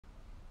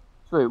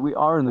So wait, we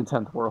are in the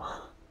 10th world.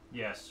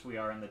 Yes, we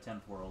are in the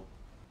 10th world.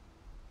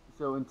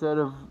 So instead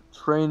of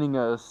training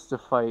us to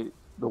fight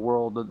the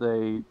world that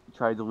they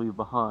tried to leave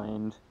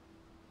behind,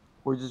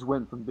 we just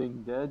went from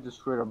being dead just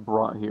straight up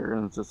brought here,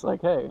 and it's just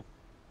like, hey,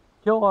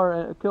 kill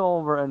all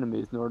of our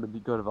enemies in order to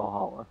go to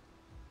Valhalla.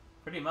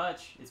 Pretty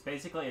much. It's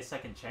basically a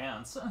second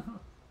chance.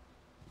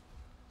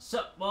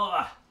 Sup,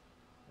 boy?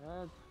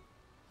 That's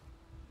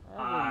in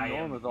I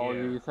normal am mythology,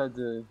 you here. just had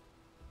to.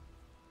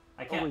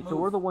 I Oh can't wait, so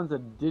we're move. the ones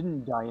that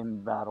didn't die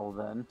in battle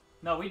then.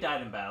 No, we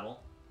died in battle.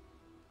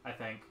 I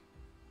think.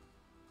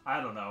 I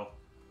don't know.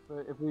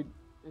 But if we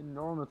in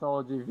normal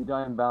mythology, if you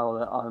die in battle,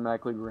 that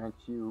automatically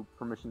grants you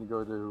permission to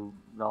go to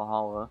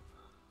Valhalla.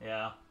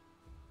 Yeah.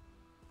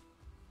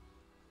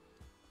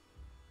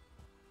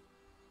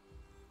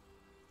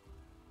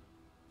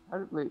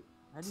 Wait,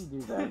 how do you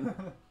do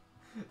that?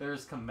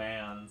 There's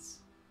commands.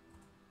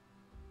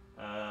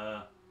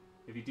 Uh,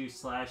 if you do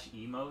slash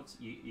emotes,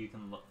 you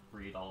can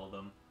read all of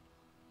them.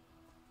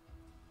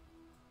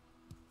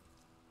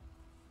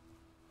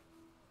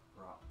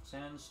 Rocks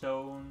and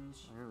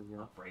stones. There we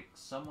go. I'll break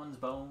someone's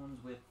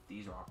bones with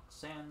these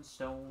rocks and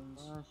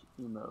stones. Slash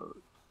emote.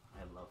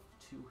 I love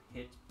to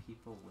hit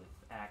people with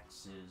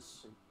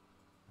axes.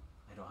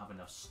 I don't have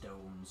enough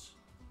stones.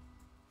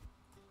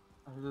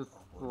 There's a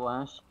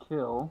slash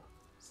kill.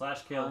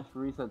 Slash kill. Slash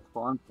reset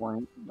spawn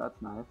point.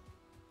 That's nice.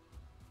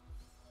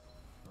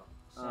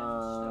 Rocks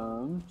and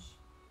stones.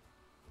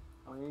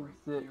 Waves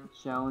that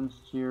challenge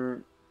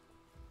here.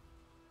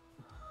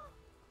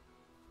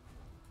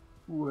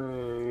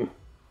 Wait.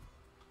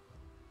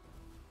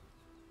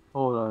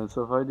 Hold on.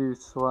 So if I do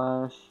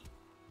slash,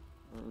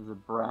 is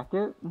it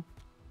bracket?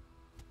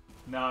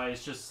 No,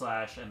 it's just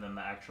slash and then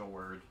the actual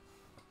word.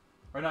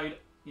 Or no,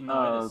 you know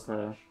Oh, it is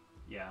okay. slash.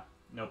 Yeah,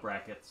 no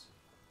brackets.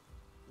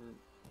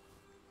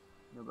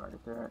 No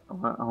bracket there.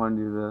 I want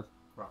to do this.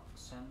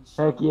 Rocks and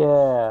stones. Heck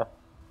yeah!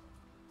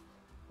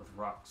 With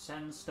rocks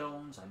and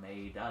stones, I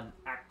made an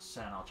axe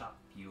and I'll chop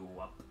you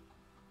up.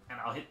 And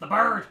I'll hit the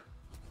bird!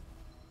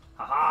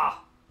 Haha!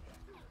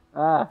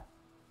 Ah!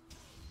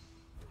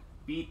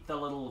 Beat the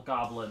little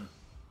goblin.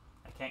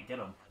 I can't get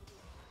him.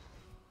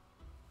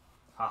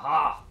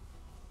 Haha!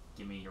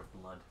 Give me your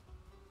blood.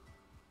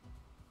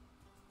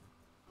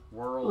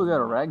 World. Oh, we got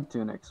a rag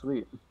tunic.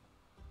 Sweet.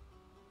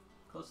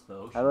 Close to the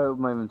ocean. How do I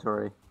open my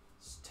inventory?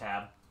 It's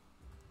tab.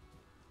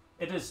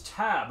 It is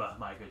tab,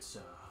 my good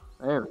sir.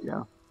 There we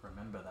go.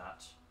 Remember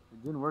that.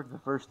 It didn't work the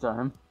first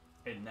time.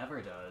 It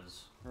never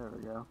does. There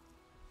we go.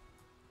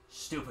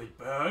 Stupid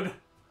bird!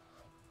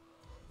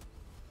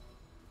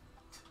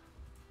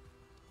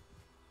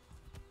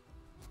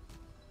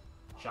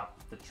 Chop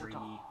the tree.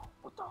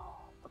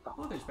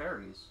 Oh, there's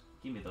berries.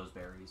 Give me those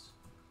berries.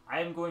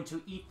 I am going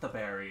to eat the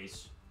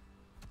berries.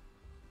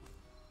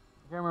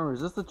 I can't remember.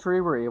 Is this the tree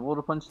we're able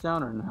to punch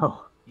down or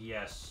no?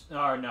 Yes.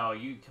 Or no,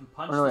 you can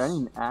punch Oh no, wait, I the...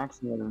 need an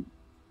axe.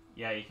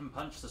 Yeah, you can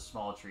punch the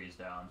small trees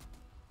down.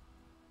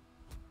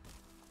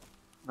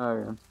 Oh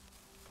yeah.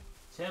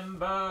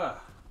 Timber!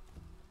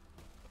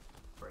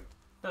 Break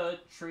the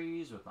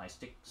trees with my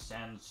sticks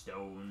and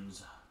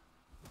stones.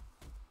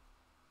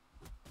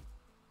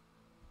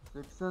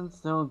 Sticks and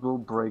stones will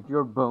break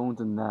your bones,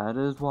 and that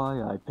is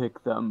why I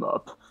pick them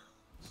up.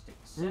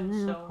 Sticks and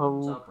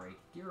stones, I'll break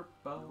your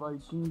bones.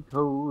 Viking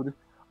code,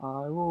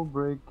 I will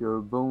break your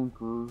bones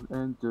for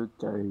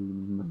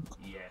entertainment.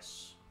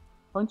 Yes.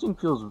 Punching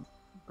feels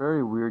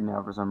very weird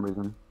now for some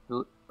reason.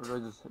 Or do I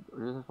just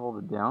hold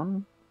it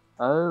down?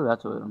 Oh,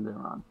 that's what I'm doing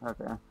wrong.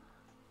 Okay.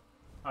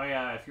 Oh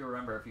yeah, if you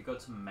remember, if you go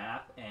to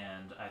map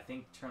and I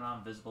think turn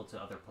on visible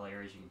to other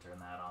players, you can turn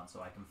that on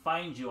so I can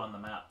find you on the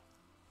map.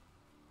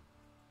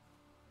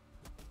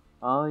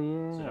 Oh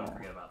yeah. So don't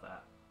forget about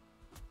that.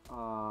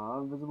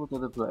 Visible to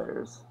the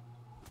players.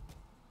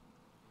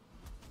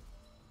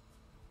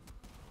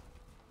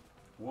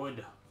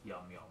 Wood. Yum,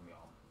 yum, yum.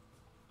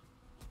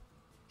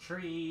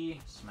 Tree.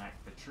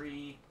 Smack the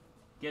tree.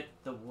 Get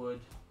the wood.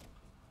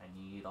 I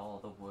need all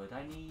the wood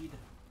I need.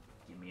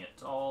 Give me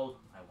it all.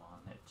 I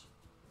want it.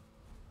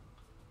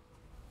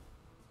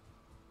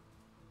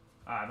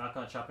 I'm not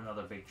going to chop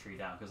another big tree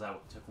down because that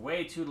took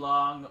way too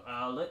long.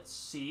 Let's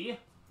see.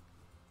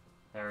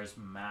 There's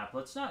map.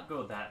 Let's not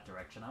go that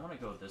direction. I want to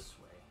go this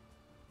way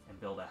and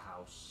build a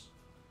house.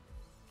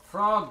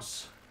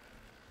 Frogs!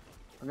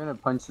 I'm gonna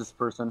punch this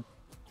person.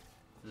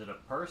 Is it a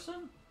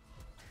person?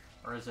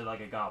 Or is it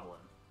like a goblin?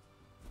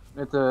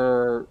 It's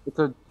a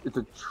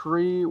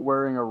tree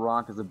wearing a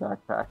rock as a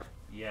backpack.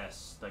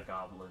 Yes, the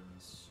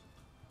goblins.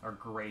 Or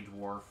Grey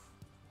Dwarf.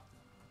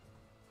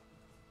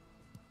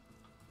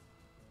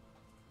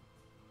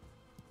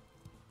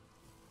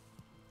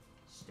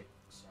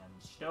 Sticks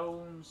and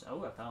stones.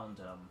 Oh, I found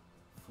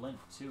flint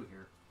too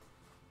here.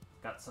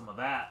 Got some of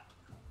that.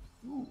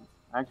 Ooh,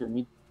 actually,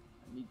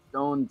 I need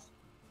stones.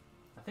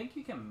 I think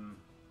you can...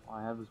 Oh,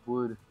 I have this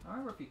wood. I don't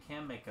remember if you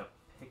can make a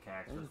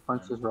pickaxe Can I with just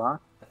punch flint. this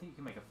rock? I think you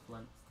can make a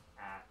flint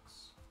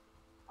axe.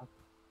 I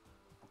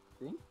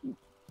think you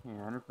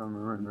can, if I'm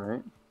remembering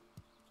right.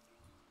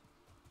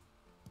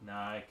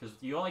 Nah, because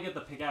you only get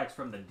the pickaxe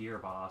from the deer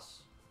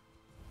boss.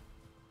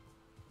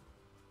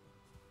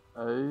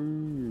 Oh.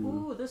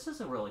 Ooh, this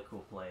is a really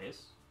cool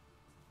place.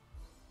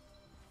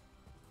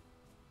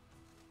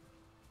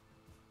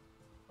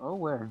 Oh,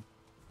 where?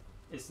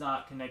 It's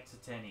not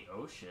connected to any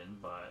ocean,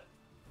 but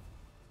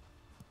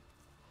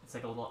it's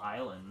like a little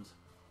island.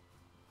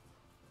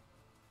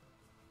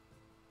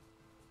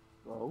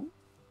 Oh.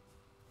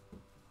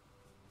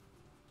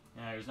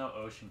 Yeah, there's no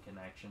ocean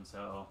connection,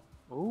 so...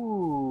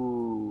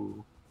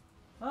 Ooh.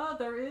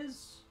 There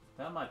is.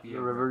 That might be The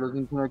a river river.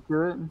 doesn't connect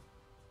to it?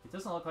 It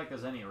doesn't look like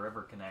there's any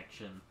river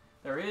connection.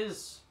 There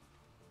is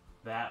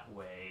that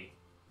way.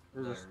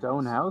 There's a There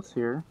stone is. house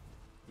here.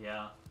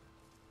 Yeah.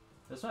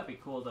 This might be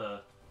cool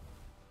to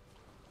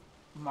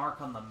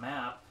mark on the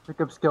map.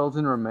 Pick up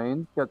skeleton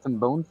remains. Got some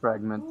bone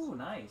fragments. Ooh,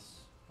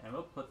 nice. And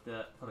we'll put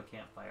a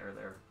campfire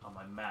there on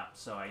my map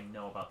so I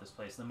know about this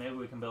place. Then maybe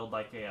we can build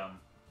like a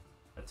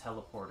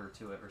teleporter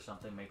to it or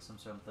something. Make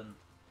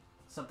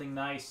something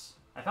nice.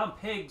 I found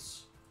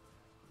pigs.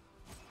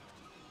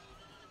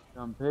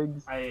 Found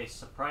pigs. I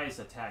surprise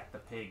attacked the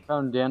pig.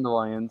 Found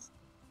dandelions.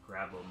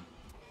 Grab them.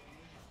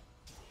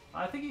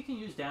 I think you can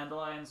use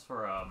dandelions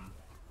for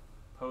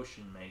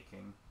potion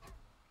making.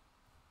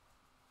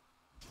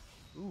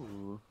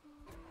 Ooh.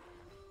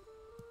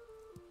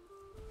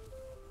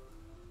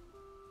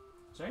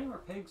 Is there any more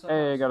pigs?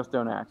 Hey, I got a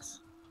stone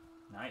axe.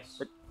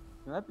 Nice.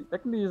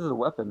 That can be used as a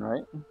weapon,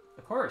 right?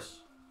 Of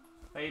course.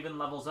 That even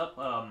levels up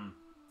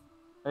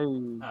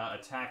Hey,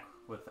 attack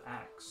with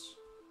axe.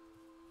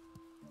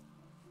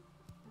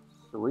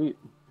 sweet.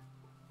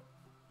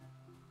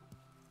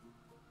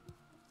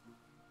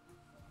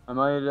 I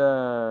might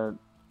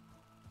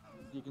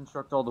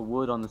deconstruct all the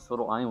wood on this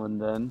little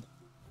island then.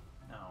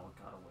 Oh,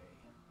 it got away.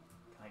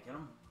 Can I get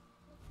him?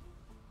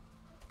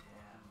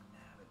 Damn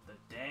nabbit,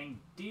 the dang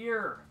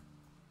deer!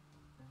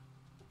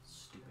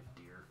 Stupid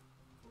deer.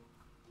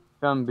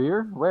 Found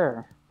beer?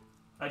 Where?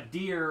 A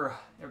deer!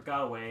 It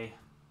got away.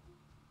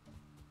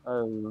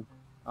 Oh.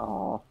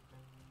 Oh.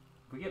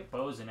 We get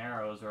bows and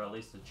arrows, or at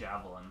least a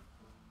javelin.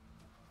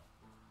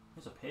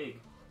 There's a pig.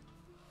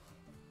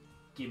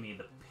 Give me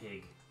the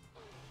pig.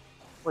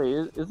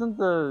 Wait, isn't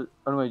the...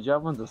 Oh, no, wait,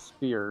 javelin's a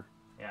spear.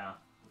 Yeah.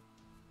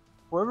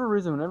 For whatever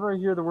reason, whenever I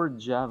hear the word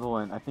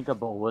javelin, I think of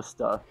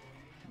ballista.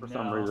 For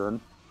some No.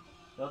 reason.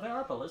 Though there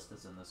are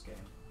ballistas in this game.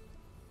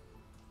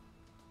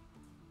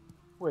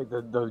 Wait,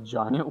 the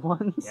giant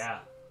ones? Yeah.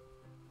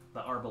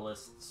 The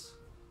arbalists.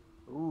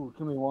 Ooh,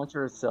 can we launch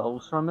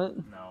ourselves from it?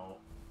 No.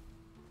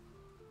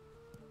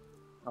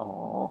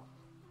 Oh,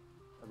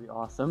 that'd be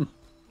awesome.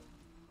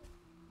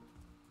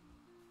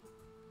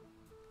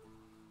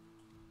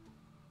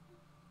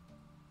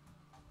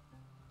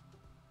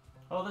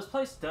 Oh, this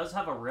place does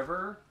have a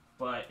river,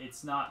 but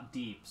it's not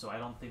deep, so I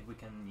don't think we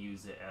can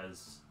use it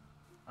as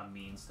a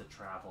means to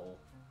travel.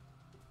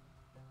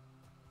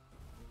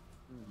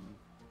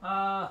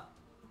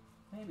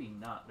 Maybe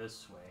not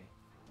this way.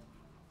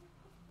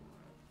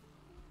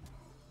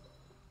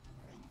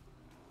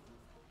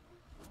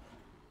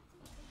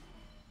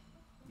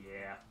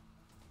 Yeah.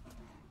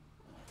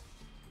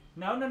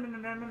 No, no, no, no,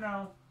 no, no,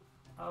 no.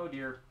 Oh,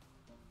 dear.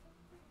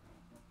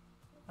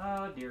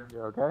 Oh, dear.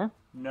 You okay?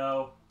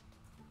 No.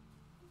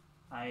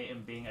 I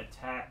am being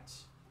attacked.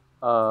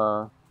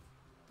 Oh,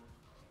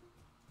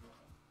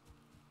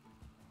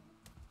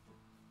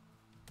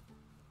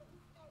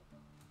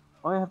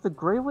 have the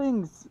Grey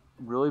Wings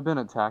really been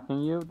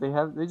attacking you?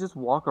 They just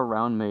walk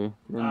around me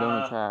and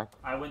don't attack.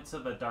 I went to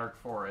the dark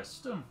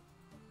forest.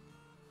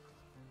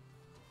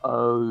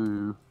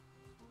 Oh.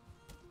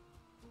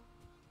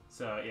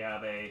 So, yeah,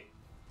 they...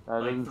 That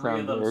like, doesn't 3 sound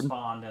of them good.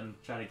 spawned and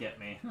tried to get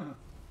me.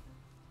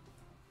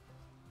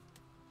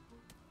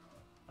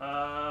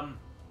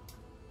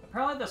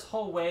 Apparently this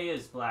whole way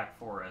is Black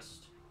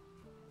Forest.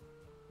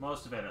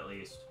 Most of it, at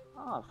least.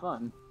 Ah,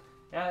 fun.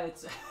 Yeah,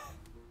 it's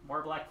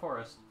more Black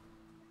Forest.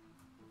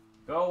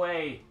 Go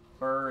away,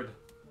 bird.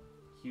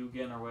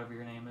 Hugin, or whatever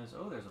your name is.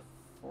 Oh, there's a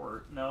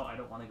fort. No, I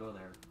don't want to go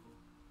there.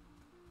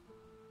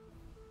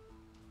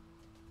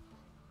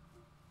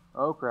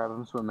 Oh crap,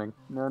 I'm swimming.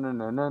 No, no,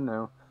 no, no,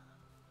 no.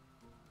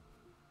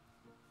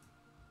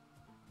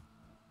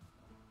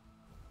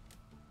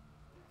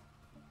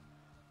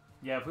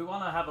 Yeah, if we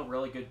want to have a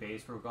really good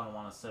base, we're going to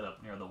want to set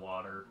up near the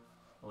water.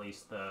 At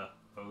least the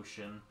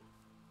ocean.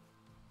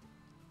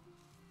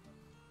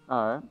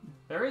 Alright.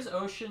 There is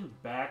ocean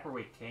back where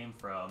we came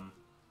from.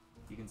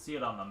 You can see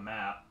it on the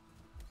map.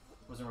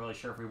 Wasn't really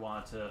sure if we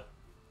wanted to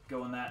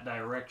go in that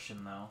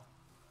direction, though.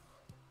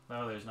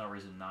 No, there's no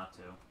reason not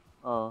to.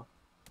 Oh.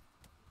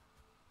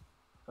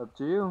 Up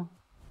to you.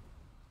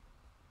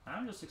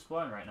 I'm just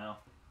exploring right now.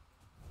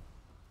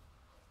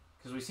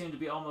 Because we seem to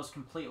be almost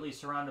completely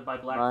surrounded by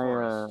Black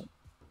Forest.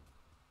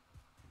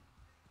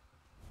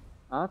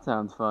 That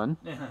sounds fun.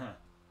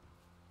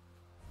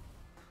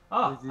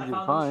 Oh, It's easy I to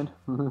found find.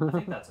 ocean. I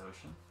think that's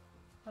ocean.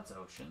 That's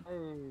ocean.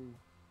 Hey.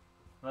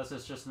 Unless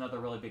it's just another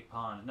really big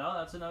pond. No,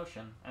 that's an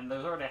ocean. And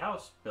there's already a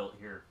house built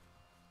here.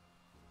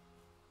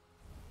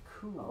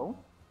 Cool. Oh.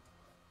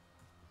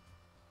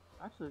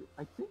 Actually,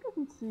 I think I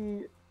can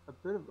see a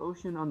bit of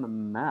ocean on the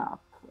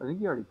map. I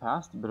think you already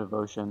passed a bit of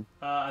ocean.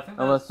 I think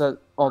Unless that's.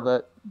 that all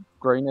that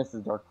grayness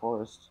is dark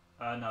forest.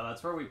 No,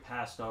 that's where we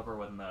passed over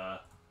when the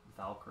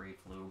Valkyrie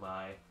flew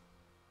by.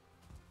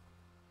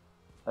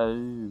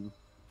 Oh.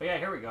 But yeah,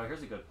 here we go.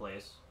 Here's a good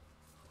place.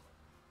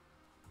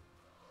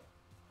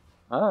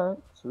 Alright,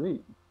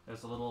 sweet.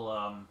 There's a little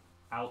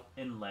out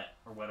inlet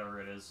or whatever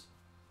it is.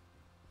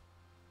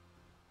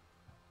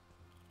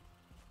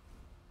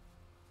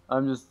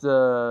 I'm just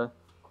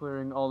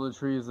clearing all the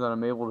trees that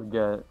I'm able to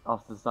get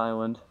off this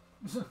island.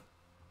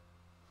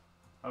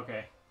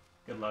 Okay,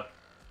 good luck.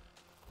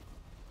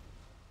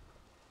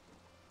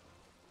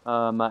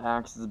 My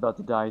axe is about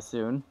to die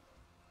soon.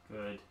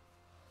 Good.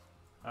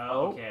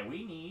 Oh. Okay,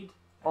 we need.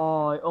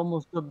 Oh, I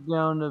almost took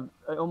down the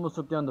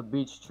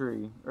beech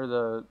tree, or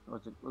the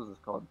what is this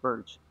called?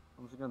 Birch. I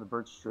almost took down the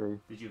birch tree.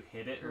 Did you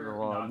hit it Or the or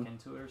log. knock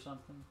into it or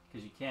something?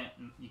 Because you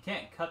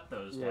can't cut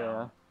those Yeah.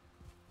 down.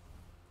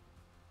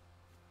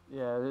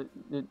 Yeah,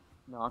 it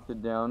knocked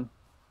it down.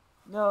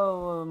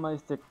 No, my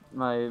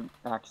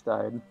axe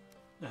died.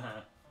 All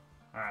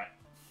right,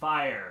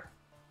 fire.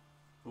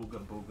 Booga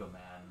booga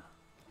man.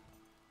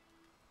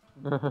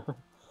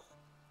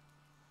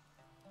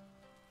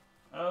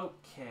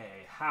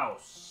 Okay,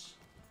 house.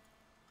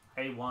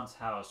 I wants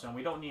house, and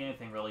we don't need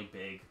anything really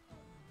big.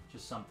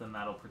 Just something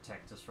that'll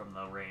protect us from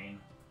the rain.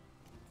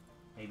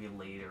 Maybe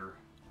later.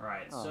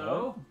 Alright,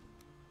 so...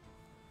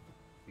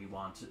 we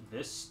want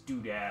this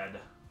doodad.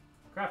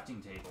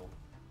 Crafting table.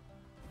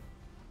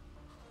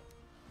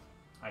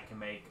 I can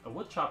make a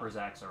wood chopper's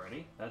axe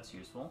already. That's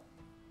useful.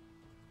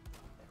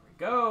 There we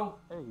go.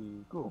 Hey,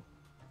 cool.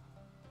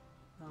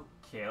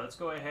 Okay, let's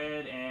go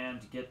ahead and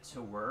get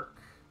to work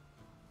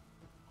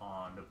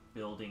on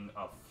building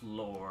a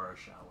floor,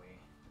 shall we?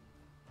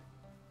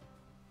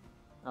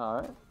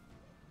 Alright.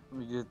 Let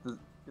me get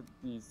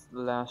these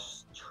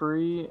last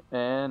tree,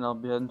 and I'll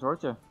be heading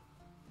towards you.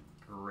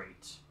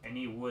 Great.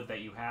 Any wood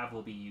that you have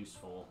will be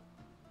useful.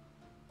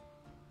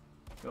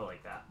 Go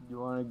like that. You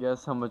want to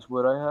guess how much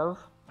wood I have?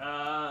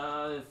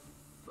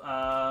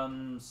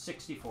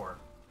 64.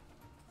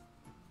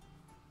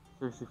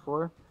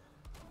 64?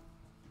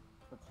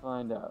 Let's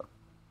find out.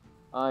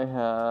 I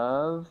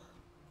have...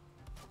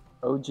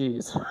 Oh,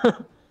 geez.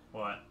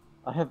 What?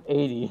 I have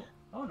 80.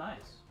 Oh,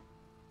 nice.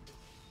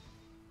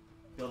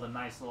 Build a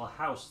nice little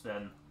house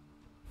then.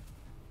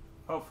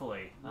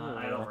 Hopefully.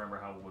 I don't remember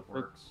how wood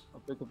works. I'll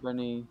pick up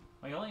any...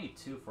 Well, you only need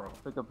 2 for a...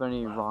 Pick up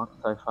any rocks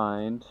I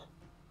find.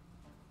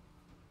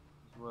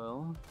 As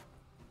well.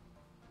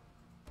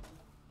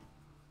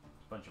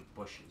 Bunch of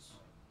bushes.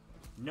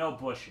 No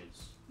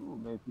bushes. Ooh,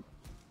 maybe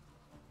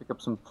pick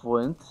up some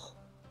flint.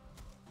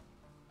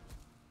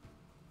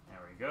 There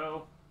we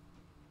go.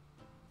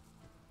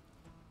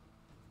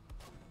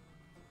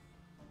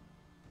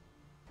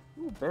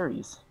 Ooh,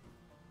 berries.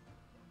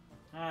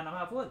 And I'm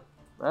out of wood.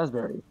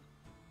 Raspberries.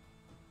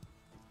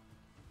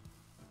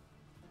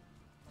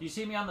 Do you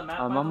see me on the map,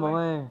 I'm by on the my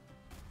way?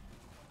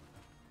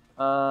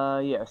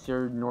 way. Yes,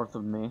 you're north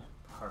of me.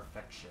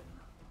 Perfection.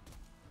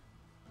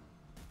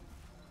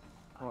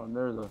 Oh, and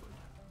there's a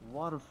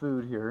lot of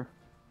food here.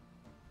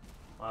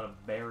 A lot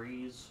of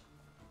berries.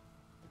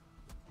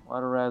 A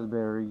lot of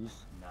raspberries.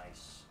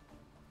 Nice.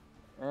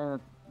 And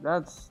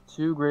that's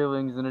 2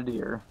 graylings and a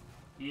deer.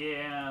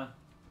 Yeah.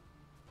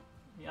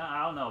 Yeah,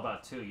 I don't know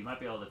about 2. You might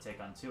be able to take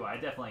on 2. I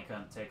definitely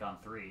couldn't take on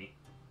 3.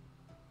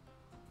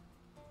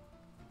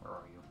 Where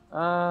are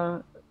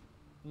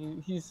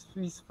you?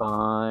 He's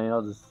fine.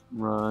 I'll just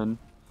run.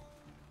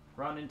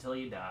 Run until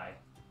you die.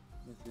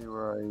 Let's see,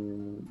 where are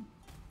you?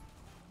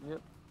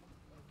 Yep.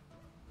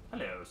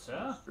 Hello,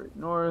 sir. Straight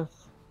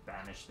north.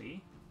 Banish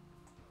thee.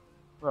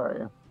 Where are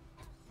you?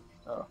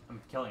 Oh,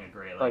 I'm killing a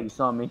grey I thought you lake.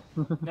 saw me.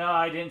 No,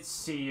 I didn't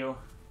see you.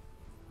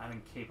 I'm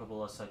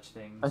incapable of such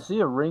things. I see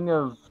a ring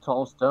of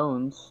tall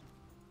stones.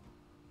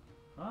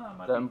 Oh,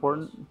 Is that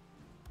important?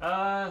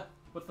 Close.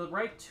 With the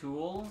right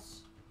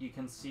tools, you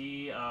can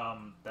see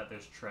that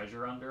there's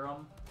treasure under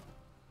them.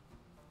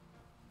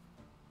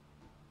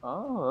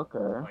 Oh,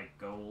 okay. Like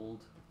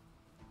gold.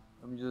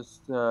 Let me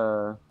just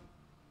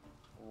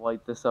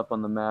light this up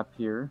on the map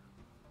here.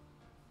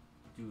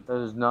 Dude, That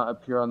does not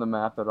appear on the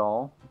map at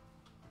all.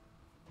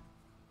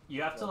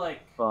 you have to like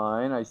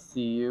Fine, I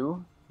see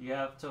you. you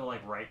have to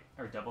like right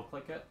or double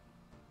click it.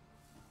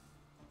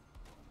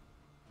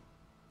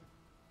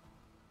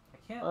 I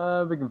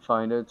can't. We can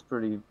find it. It's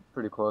pretty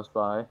close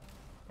by.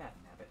 God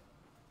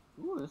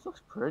nabbit. Ooh, this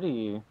looks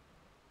pretty.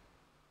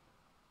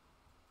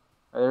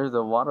 There's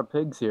a lot of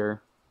pigs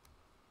here.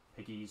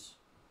 Piggies.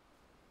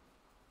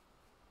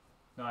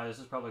 No, this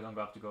is probably going to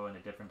have to go in a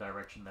different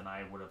direction than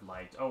I would have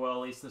liked. Oh well, at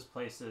least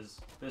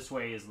this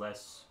way is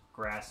less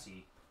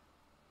grassy.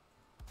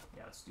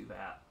 Yeah, let's do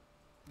that.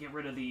 Get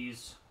rid of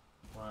these.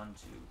 1,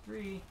 2,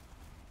 3.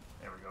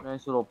 There we go.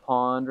 Nice little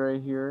pond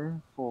right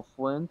here, full of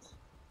flint.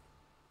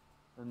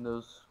 And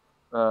those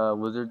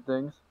lizard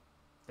things.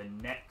 The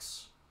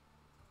necks.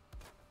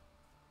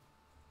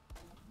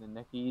 The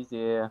neckies,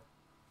 yeah.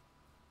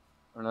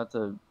 Or not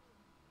a...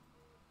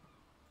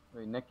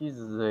 Wait, neckies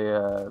is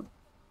a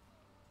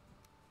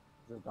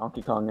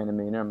Donkey Kong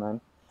enemy, never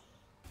mind.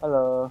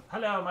 Hello.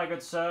 Hello, my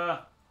good sir.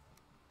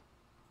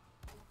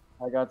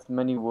 I got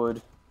many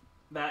wood.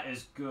 That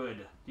is good.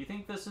 Do you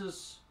think this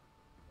is...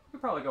 We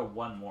could probably go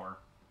one more.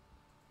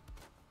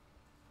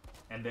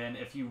 And then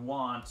if you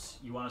want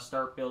to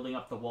start building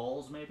up the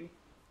walls, maybe?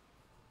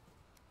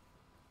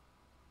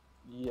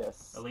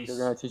 Yes. At least... You're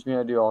gonna teach me how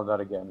to do all of that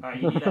again.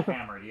 Alright, you need a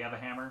hammer. Do you have a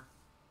hammer?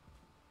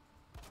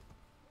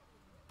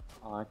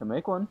 I can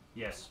make one.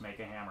 Yes, make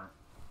a hammer.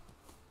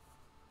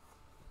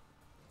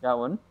 Got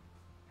one.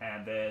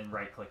 And then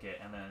right-click it,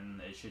 and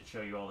then it should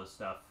show you all the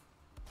stuff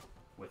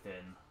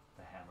within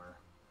the hammer.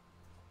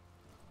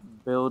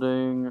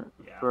 Building,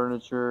 Yeah.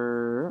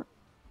 furniture.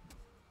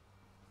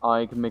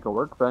 I can make a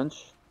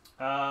workbench.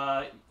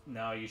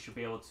 No, you should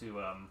be able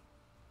to,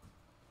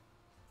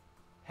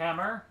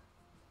 hammer,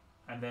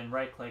 and then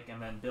right-click,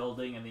 and then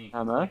building, and then you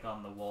can click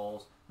on the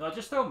walls. No,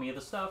 just throw me the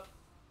stuff.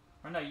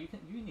 Or no, you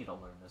need to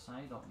learn this.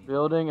 I don't need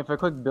building. If I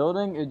click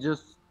building, it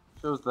just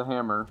shows the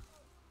hammer.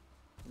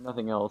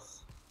 Nothing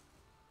else.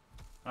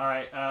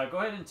 Alright, go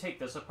ahead and take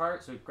this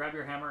apart. So grab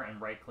your hammer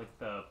and right-click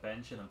the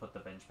bench, and then put the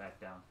bench back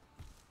down.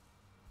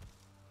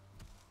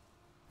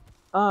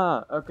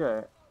 Ah,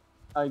 okay.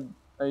 I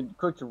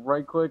clicked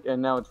right click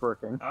and now it's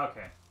working.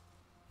 Okay.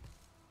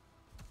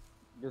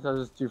 Guess I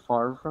was too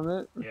far from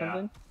it or Yeah.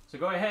 something. So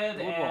go ahead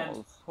and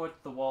walls.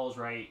 put the walls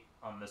right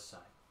on this side.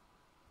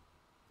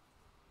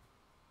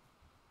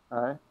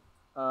 Alright.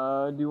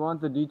 Do you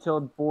want the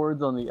detailed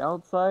boards on the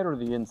outside or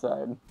the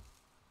inside?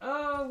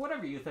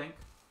 Whatever you think.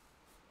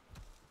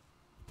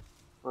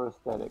 For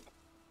aesthetic.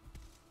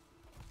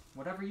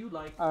 Whatever you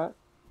like. Alright.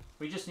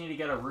 We just need to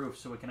get a roof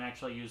so we can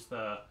actually use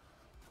the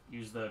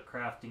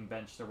crafting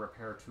bench to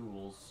repair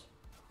tools.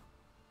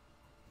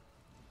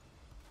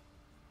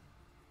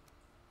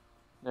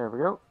 There we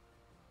go.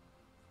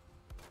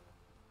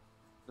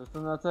 Just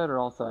on that side or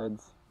all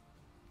sides?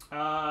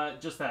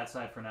 Just that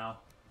side for now.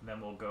 And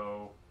then we'll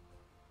go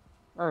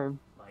Okay.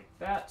 like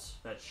that.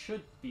 That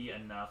should be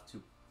enough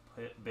to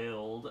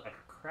build a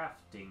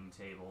crafting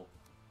table.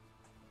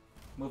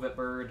 Move it,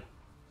 bird.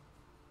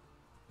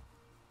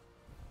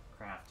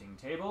 Crafting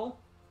table.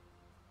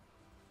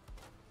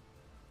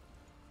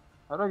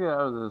 How do I get out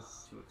of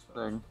this Too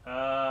exposed.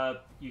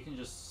 thing? You can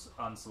just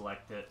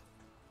unselect it.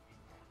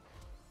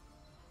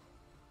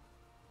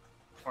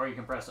 Or you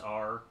can press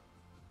R.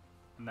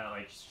 And that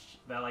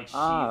sheathes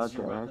Okay,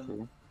 your I weapon.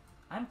 see.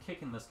 I'm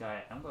kicking this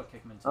guy. I'm gonna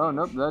kick him into Oh, the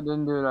nope, ocean. that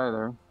didn't do it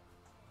either.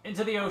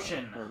 Into the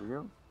ocean! There we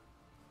go.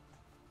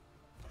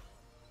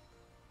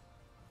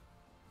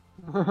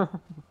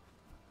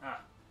 Ah.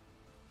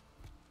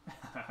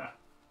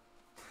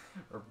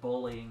 We're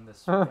bullying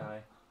this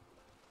guy.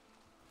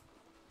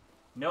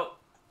 Nope.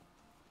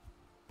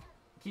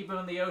 Keep him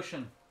in the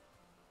ocean.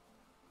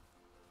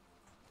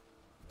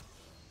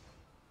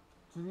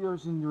 To the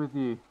ocean with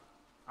you.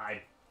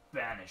 I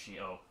banish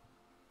you. Oh.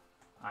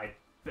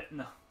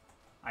 No.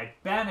 I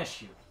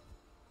banish you.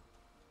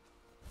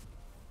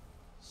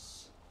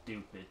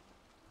 Stupid.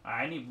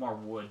 I need more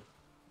wood.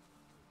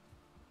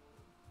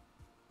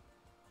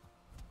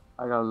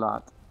 I got a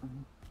lot.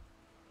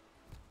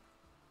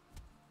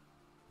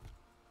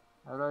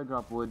 How do I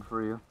drop wood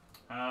for you?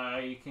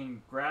 You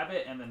can grab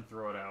it and then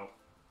throw it out.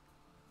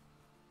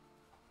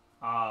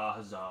 Ah,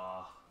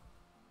 huzzah.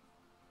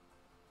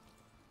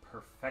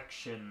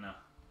 Perfection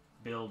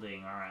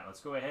building. Alright,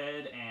 let's go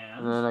ahead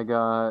And then I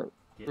got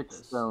get 6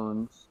 this.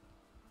 stones.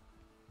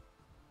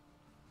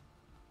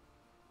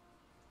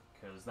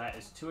 Because that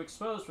is too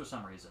exposed for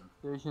some reason.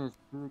 Station is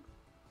too.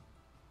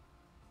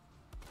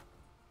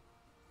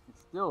 It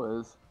still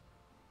is.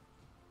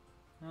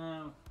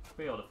 We'll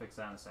be able to fix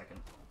that in a second.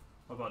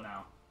 What about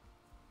now?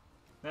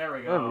 There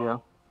we go. There we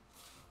go.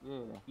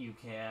 Yeah. You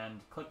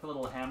can click the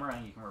little hammer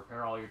and you can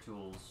repair all your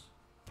tools.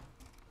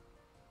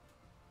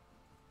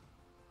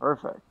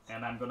 Perfect.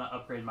 And I'm gonna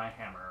upgrade my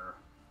hammer.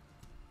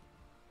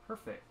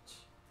 Perfect.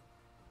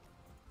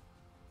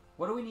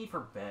 What do we need for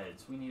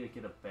beds? We need to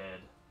get a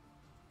bed.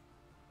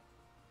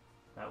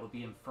 That would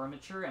be in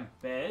furniture and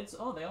beds.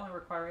 Oh, they only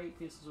require 8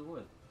 pieces of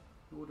wood.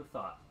 Who would have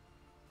thought?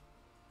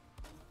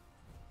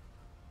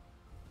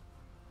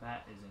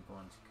 That isn't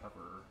going to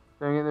cover...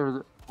 Dang it, there's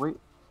a... Wait.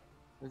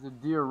 There's a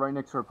deer right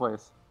next to our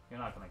place. You're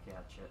not gonna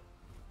catch it.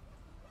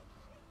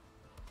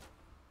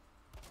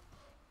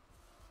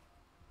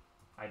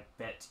 I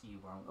bet you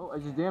won't. Oh, I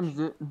just catch damaged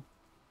it.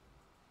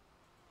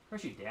 Of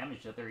course you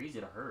damaged it. They're easy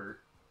to hurt.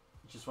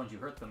 It's just once you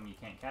hurt them, you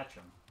can't catch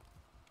them.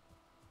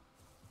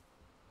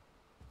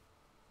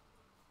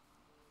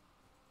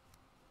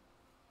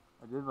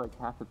 I did like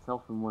half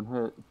itself in one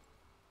hit.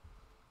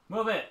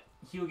 Move it,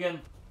 Hugan.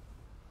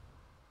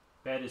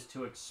 Bed is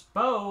too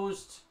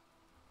exposed.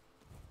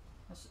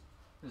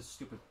 This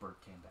stupid bird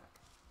came back.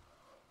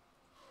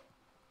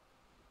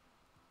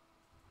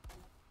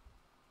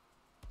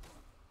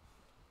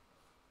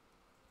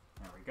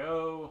 There we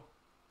go.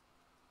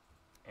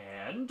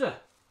 And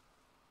that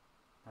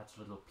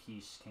little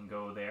piece can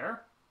go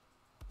there.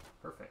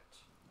 Perfect.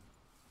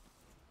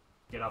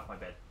 Get off my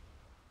bed.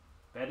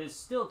 Bed is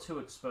still too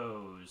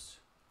exposed.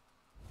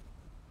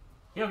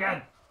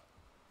 Hugan!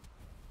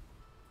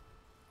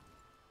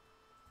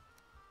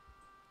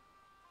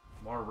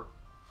 More...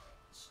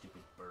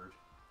 Stupid bird.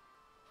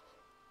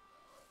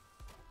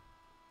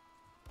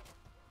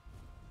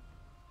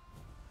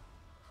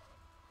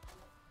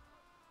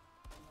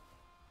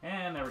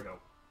 And there we go.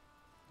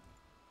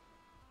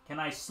 Can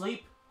I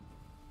sleep?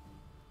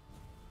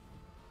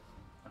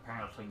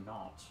 Apparently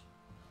not.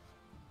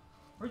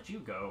 Where'd you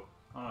go?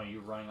 Oh,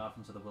 you running off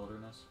into the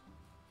wilderness?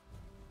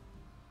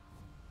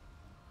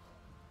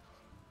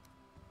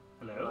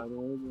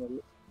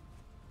 Hello?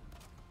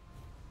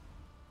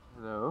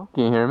 Hello?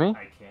 Can you hear me?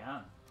 I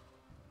can.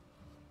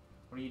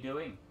 What are you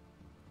doing?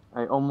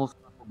 I almost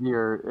got the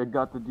deer. It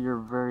got the deer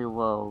very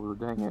low.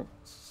 Dang it.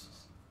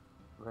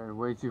 Ran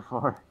way too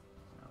far.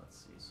 Now, let's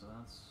see. So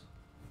that's...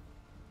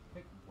 I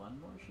think one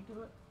more should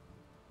do it.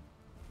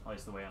 At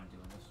least the way I'm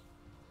doing this.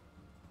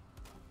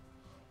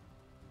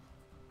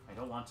 I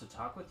don't want to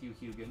talk with you,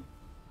 Hugin.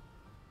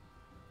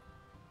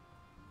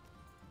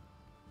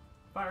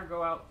 Fire,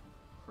 go out.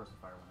 Of course the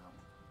fire went out.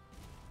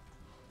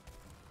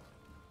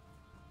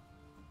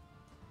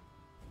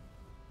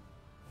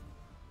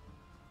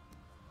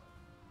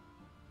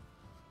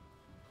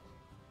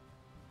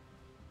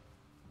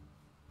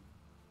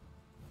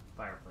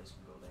 Fireplace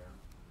can go there.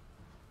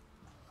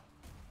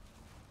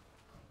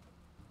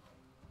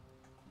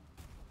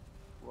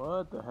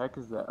 What the heck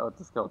is that? Oh,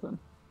 it's a skeleton.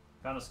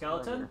 Found a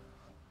skeleton?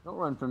 Don't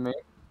run from me.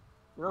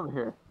 Get over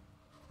here.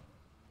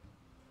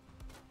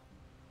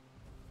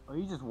 Oh,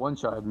 he just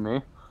one-shotted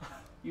me.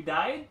 You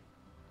died?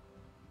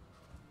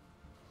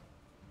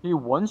 He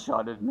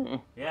one-shotted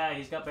me. Yeah,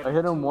 he's got better I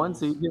hit him tools. once,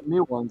 he hit me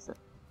once. I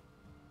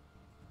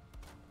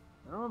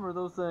don't remember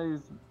those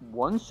guys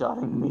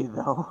one-shotting me,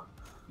 though.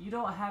 You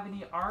don't have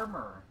any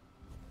armor.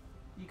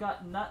 You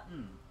got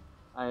nothing.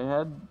 I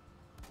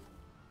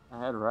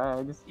had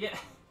rags. Yeah.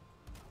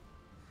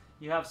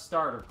 You have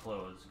starter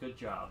clothes. Good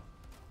job.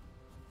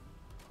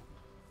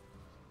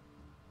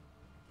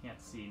 Can't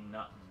see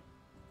nothing.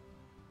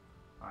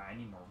 Alright, I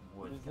need more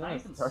wood. He's Can in I a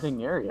even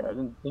starting area. I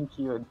didn't think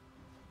he would.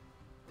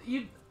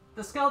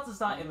 The skeleton's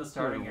not in the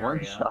starting area.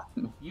 One-shot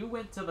me. You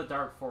went to the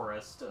dark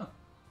forest.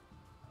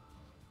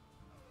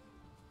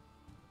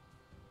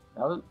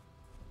 I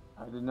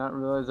did not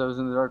realize I was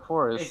in the dark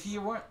forest.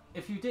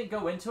 If you didn't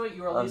go into it,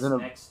 you were at least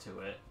next to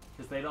it,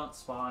 because they don't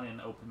spawn in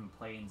open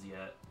plains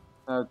yet.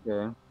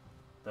 Okay.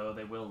 Though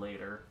they will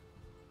later.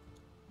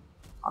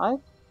 I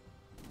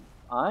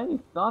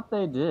thought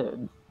they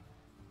did.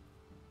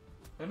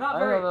 They're not I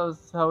very. thought that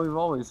was how we've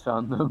always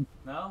found them.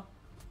 No.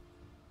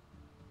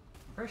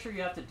 I'm pretty sure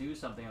you have to do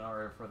something in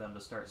order for them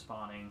to start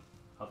spawning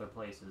other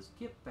places.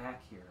 Get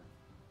back here.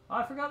 Oh,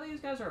 I forgot that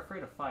these guys are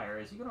afraid of fire.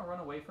 Is he gonna run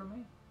away from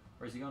me,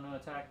 or is he gonna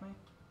attack me?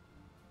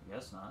 I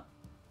guess not.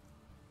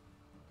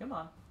 Come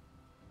on.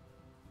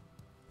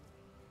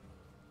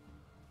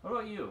 What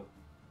about you?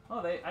 Oh,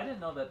 I didn't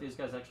know that these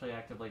guys actually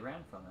actively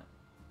ran from it.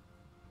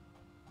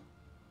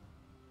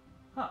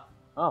 Huh.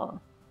 Oh.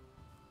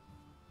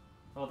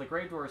 Well, the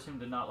Grave Dwarves seem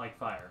to not like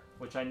fire,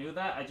 which I knew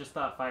that. I just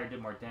thought fire did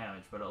more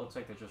damage, but it looks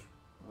like they're just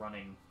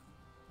running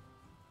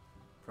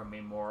from me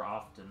more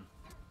often.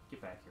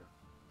 Get back here.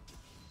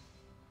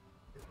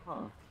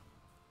 Huh.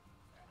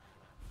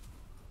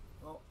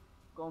 Well,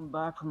 going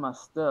back for my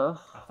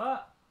stuff. I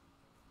thought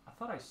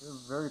I You're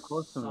very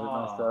close to me with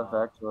saw... my stuff,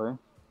 actually.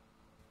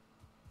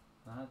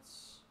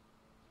 That's...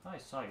 I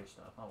saw your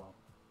stuff. Oh well.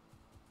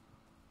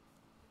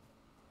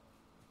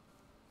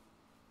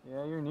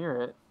 Yeah, you're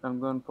near it. I'm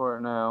going for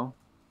it now.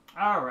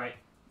 Alright.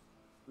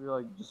 We're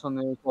like just on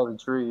the other side of the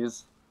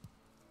trees.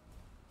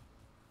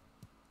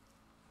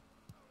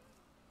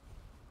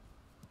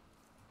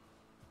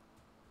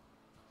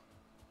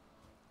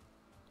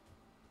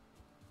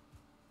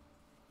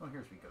 Oh,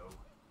 here we go.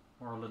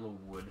 More little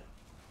wood.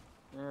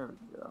 There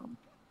we go.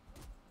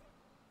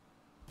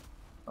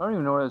 I don't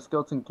even know where that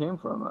skeleton came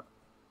from.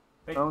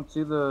 I don't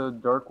see the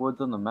dark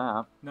woods on the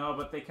map. No,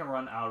 but they can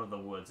run out of the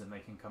woods and they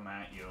can come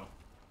at you.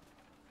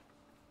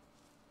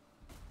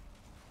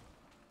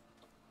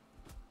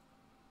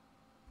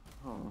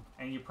 Oh.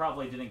 And you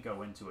probably didn't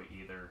go into it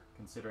either,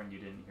 considering you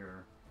didn't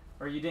hear...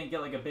 Or you didn't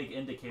get like a big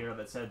indicator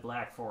that said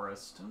Black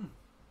Forest.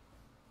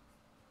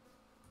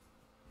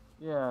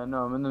 Yeah,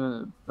 no, I'm in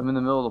the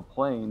middle of the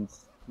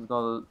plains with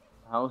all the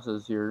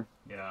houses here.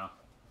 Yeah.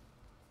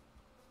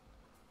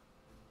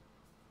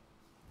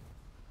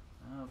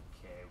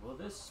 Okay, will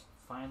this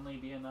finally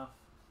be enough?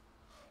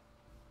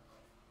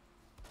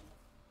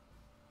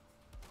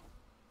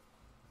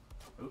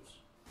 Oops,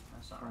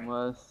 that's not right.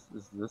 Unless,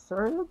 is this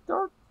area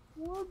dark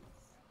woods?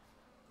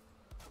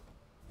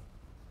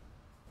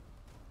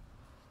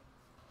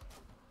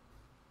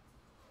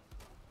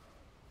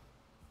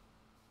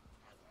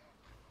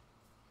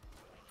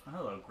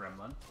 Hello,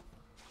 Gremlin.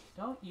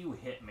 Don't you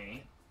hit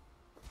me.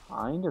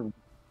 Kind of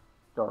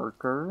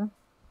darker.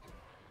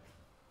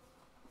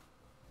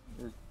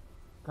 There's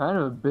kind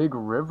of a big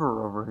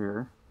river over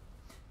here.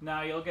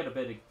 Now you'll get a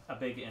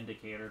big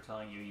indicator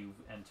telling you you've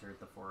entered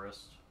the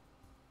forest.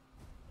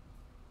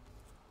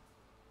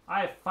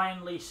 I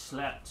finally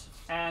slept,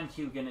 and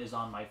Hugin is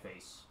on my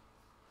face.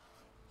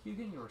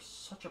 Hugin, you're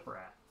such a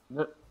brat.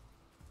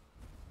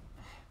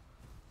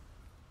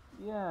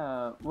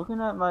 Yeah, looking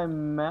at my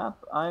map,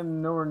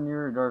 I'm nowhere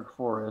near a dark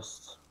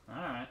forest.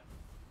 Alright.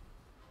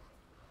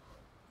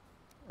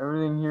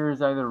 Everything here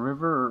is either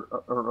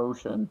river or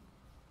ocean.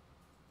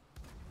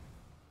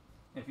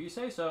 If you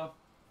say so.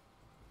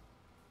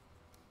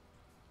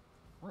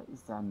 What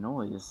is that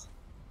noise?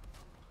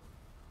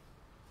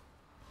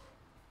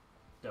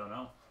 Don't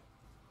know.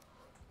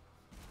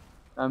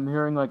 I'm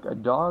hearing like a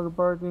dog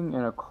barking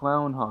and a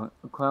clown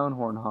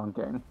horn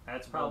honking.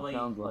 That's That's what it probably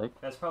sounds like.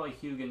 that's probably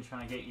Hugin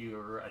trying to get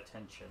your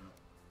attention.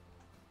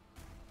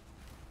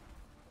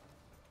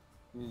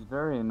 He's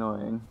very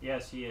annoying.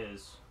 Yes, he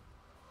is.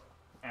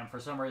 And for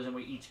some reason,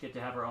 we each get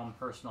to have our own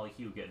personal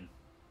Hugin.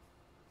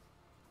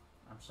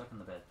 I'm stuck in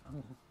the bed.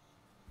 Okay.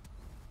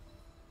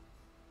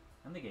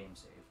 And the game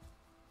saved.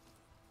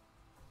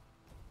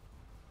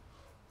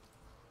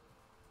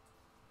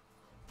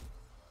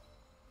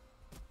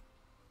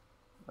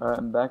 Alright,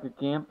 I'm back at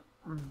camp.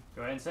 Go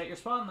ahead and set your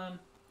spawn then.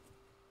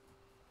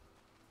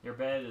 Your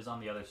bed is on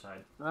the other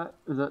side. How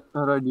do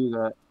I do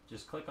that?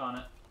 Just click on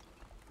it.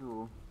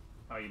 Cool.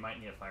 Oh, you might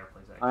need a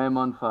fireplace actually. I am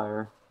on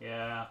fire.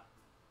 Yeah.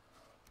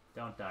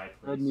 Don't die,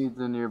 please. Bed needs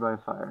a nearby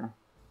fire.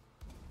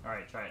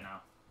 Alright, try it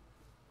now.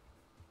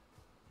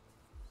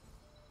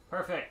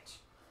 Perfect.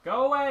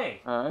 Go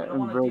away! Alright,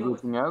 I'm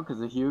breaking out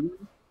because of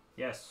Hugo.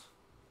 Yes.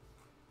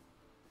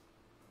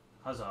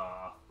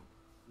 Huzzah.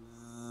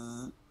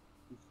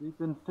 You sleep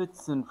in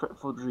fits and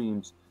fretful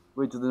dreams.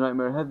 Wait till the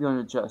nightmare heavy on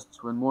your chest.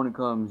 When morning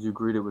comes, you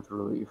greet it with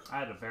relief. I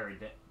had a very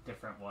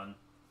different one.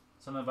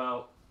 Something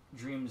about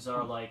dreams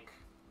are like...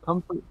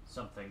 Comfort.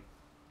 something.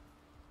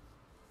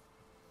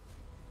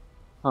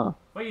 Huh.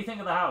 What do you think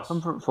of the house?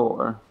 Comfort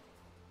 4.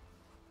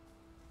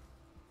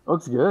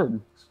 Looks good.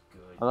 Looks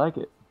good. I like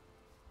it.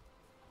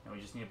 And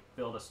we just need to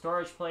build a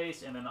storage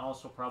place and then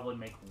also probably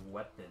make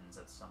weapons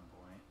at some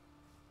point.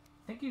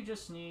 I think you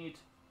just need...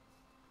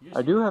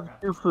 I do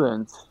have 2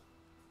 flints.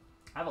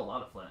 I have a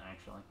lot of flint,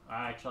 actually.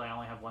 Actually, I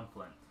only have 1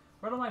 flint.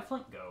 Where did my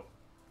flint go?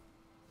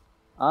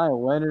 I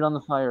landed on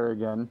the fire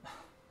again.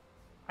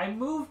 I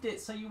moved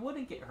it so you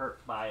wouldn't get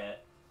hurt by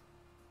it.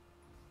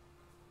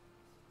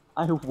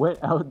 I went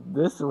out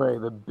this way,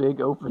 the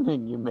big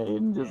opening you made,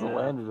 and just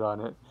landed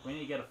on it. We need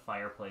to get a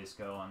fireplace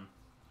going,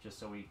 just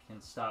so we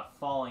can stop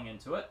falling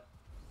into it.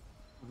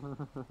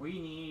 We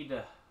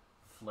need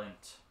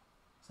flint.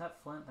 Is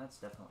that flint? That's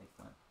definitely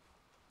flint.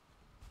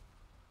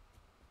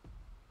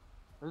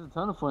 There's a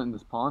ton of flint in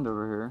this pond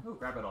over here. Ooh,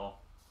 grab it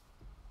all.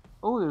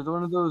 Oh, there's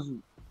one of those...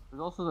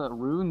 There's also that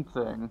rune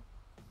thing.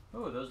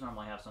 Ooh, those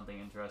normally have something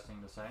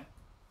interesting to say.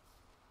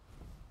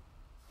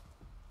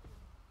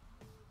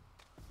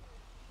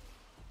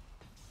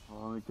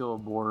 Oh, let me kill a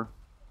boar.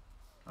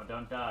 Oh,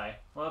 don't die.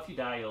 Well, if you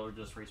die, you'll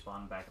just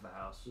respawn back at the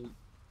house.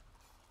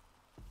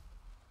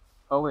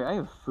 Oh, wait, I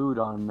have food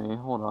on me.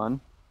 Hold on.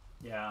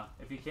 Yeah,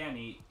 if you can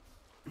eat...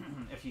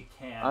 if you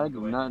can, I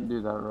did not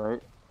do that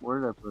right.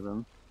 Where did I put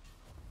him?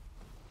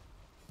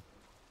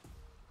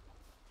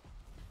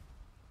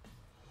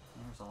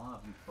 There's a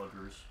lot of you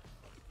buggers.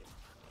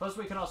 Plus,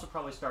 we can also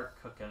probably start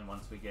cooking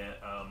once we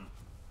get a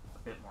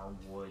bit more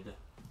wood.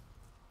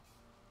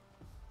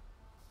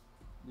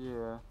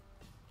 Yeah.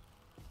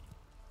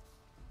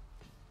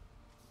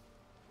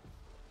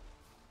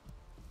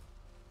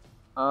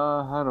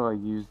 How do I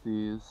use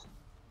these?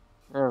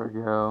 There we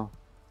go.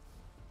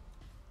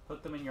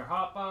 Put them in your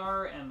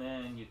hotbar, and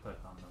then you click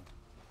on them.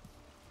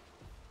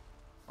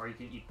 Or you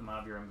can eat them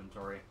out of your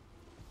inventory.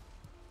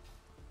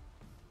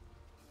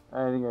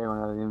 I think I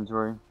went out of the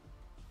inventory.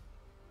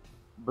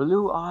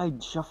 Blue-eyed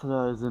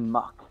shufflers in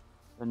muck.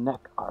 The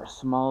neck are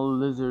small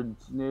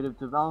lizards native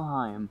to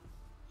Valheim,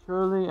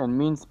 surly and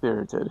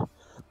mean-spirited.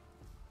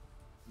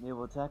 They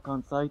will attack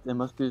on sight and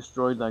must be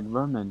destroyed like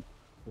vermin.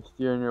 They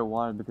steer near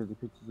water because the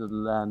creatures of the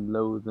land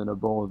loathe and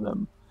abhor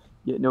them.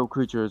 Yet no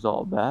creature is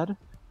all bad.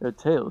 Their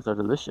tails are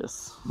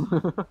delicious.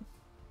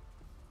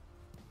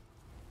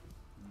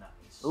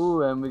 Nice.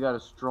 Ooh, and we got a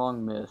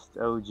strong mist.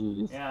 Oh,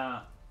 geez.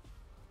 Yeah.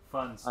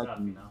 Fun stuff,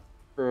 you know.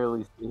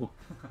 Barely see.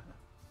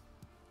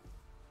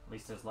 At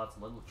least there's lots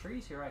of little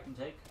trees here I can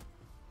take.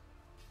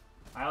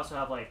 I also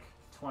have like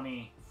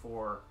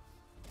 24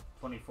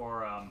 flint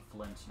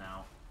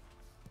now.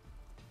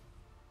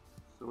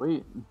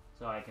 Sweet.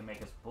 So I can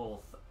make us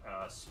both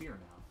a spear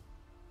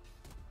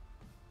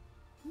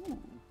now. Ooh.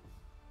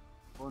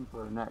 One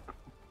for a neck.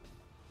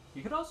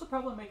 You could also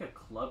probably make a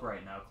club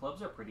right now.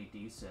 Clubs are pretty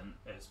decent,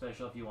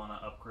 especially if you want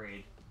to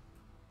upgrade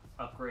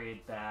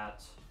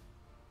that,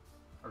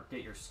 or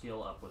get your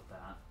skill up with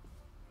that.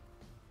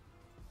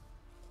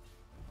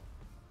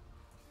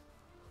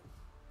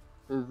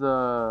 Is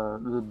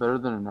it better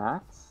than an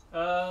axe?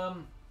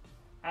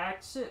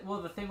 Axe.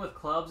 Well, the thing with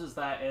clubs is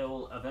that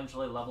it'll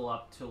eventually level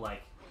up to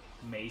like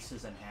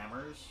maces and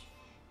hammers,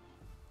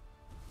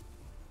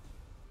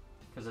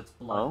 because it's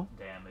blunt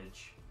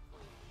damage.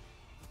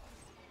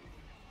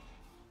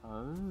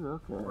 Oh,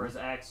 okay. Whereas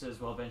axes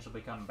will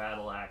eventually become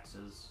battle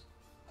axes.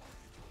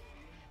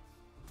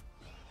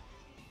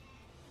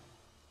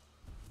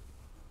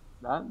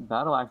 That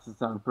battle axes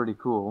sound pretty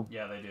cool.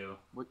 Yeah, they do.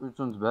 Which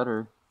one's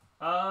better?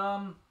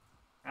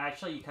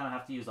 Actually, you kind of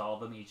have to use all of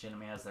them. Each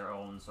enemy has their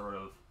own sort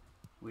of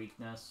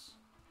weakness.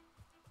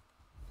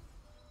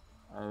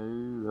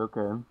 Oh,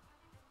 okay.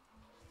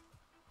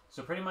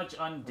 So pretty much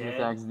I guess undead.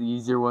 Axe is the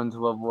easier one to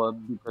level up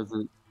because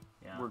it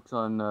Yeah. works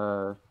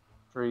on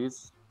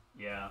trees.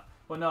 Yeah.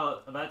 Well,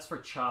 no, that's for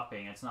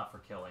chopping. It's not for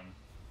killing.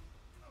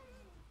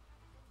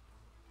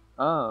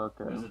 Oh,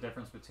 okay. There's a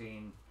difference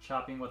between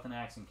chopping with an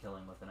axe and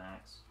killing with an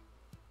axe.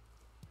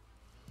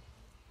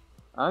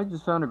 I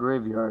just found a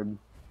graveyard.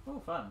 Oh,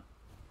 fun.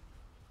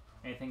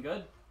 Anything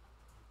good?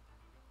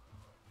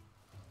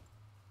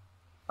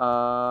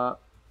 Well,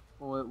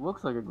 it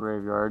looks like a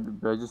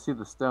graveyard, but I just see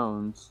the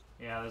stones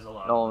Yeah, there's a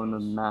lot all of in a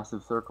those.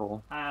 massive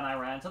circle. And I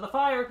ran to the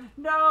fire.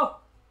 No!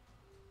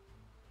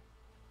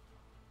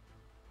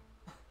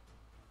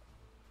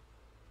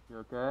 You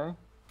okay?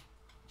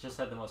 Just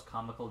had the most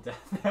comical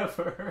death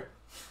ever.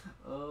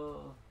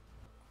 Oh.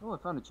 Oh, I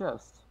found a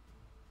chest.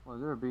 Was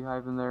there a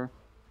beehive in there?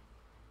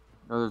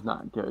 No, there's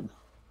not. Good.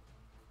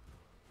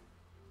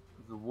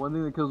 The one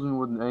thing that kills me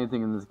more than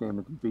anything in this game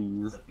is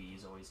bees. The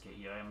bees always get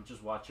you. I'm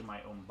just watching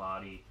my own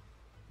body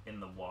in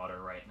the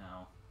water right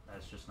now.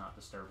 That's just not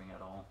disturbing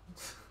at all.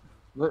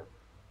 What?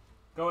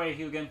 Go away,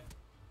 Hugin.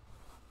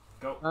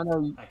 Go. I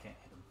know. I can't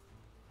hit him.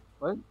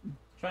 What?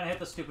 Trying to hit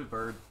the stupid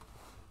bird.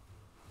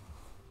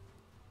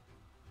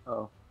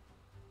 Oh.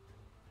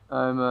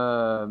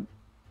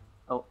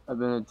 Oh, I've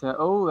been attacked.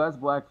 Oh, that's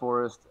Black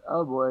Forest.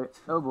 Oh boy.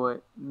 Oh boy.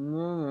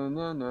 No,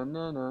 no, no,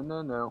 no, no,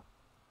 no, no.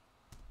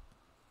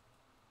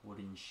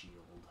 Wooden shield.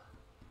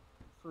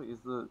 Wait, is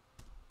the...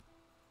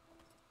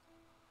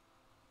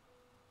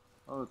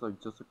 Oh, it's like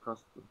just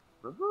across the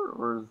river?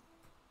 Or is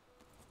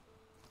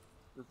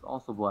this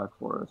also Black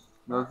Forest?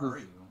 No, Where this are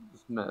is you?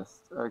 just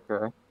mist.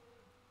 Okay.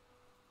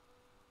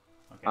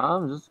 Okay.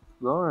 I'm just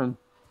exploring.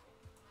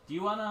 Do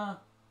you wanna...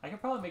 I could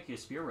probably make you a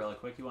spear really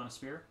quick. You want a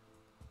spear?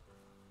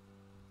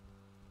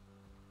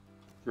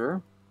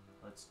 Sure.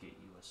 Let's get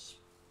you a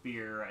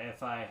spear.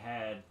 If I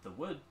had the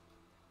wood...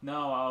 No,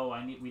 oh,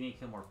 we need to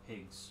kill more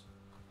pigs.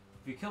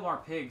 If you kill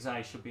more pigs,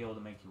 I should be able to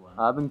make you one.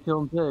 I've been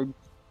killing pigs.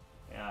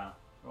 Yeah.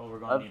 Well, we're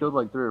gonna I've need killed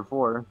like 3 or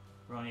 4.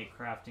 we're gonna need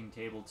a crafting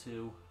table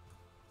too.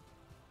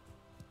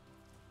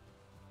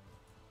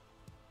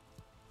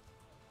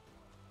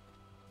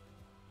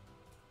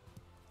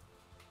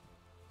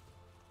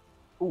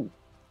 Ooh.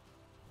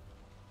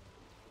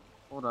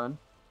 Hold on.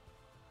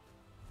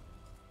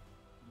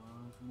 Come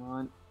on, come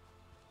on.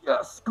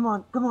 Yes! Come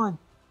on, come on!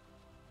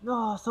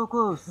 No, so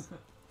close!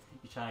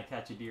 You trying to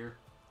catch a deer?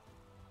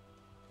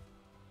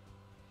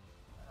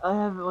 I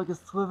have like a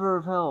sliver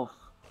of health.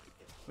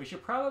 We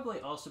should probably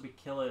also be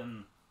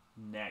killing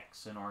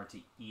necks in order to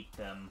eat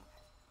them.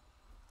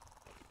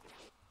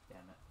 Damn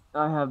it.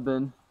 I have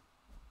been.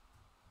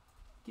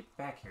 Get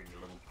back here, you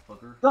little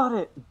booger. Got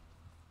it!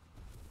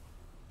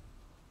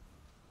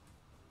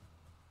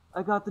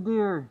 I got the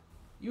deer!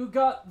 You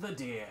got the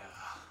deer.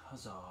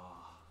 Huzzah.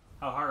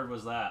 How hard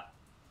was that?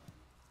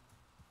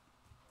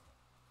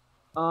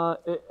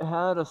 It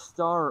had a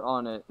star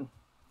on it.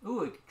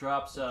 Ooh, it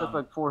drops, Took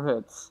like 4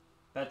 hits.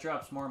 that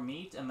drops more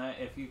meat, and that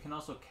if you can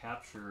also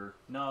capture...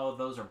 No,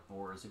 those are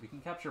boars. If you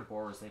can capture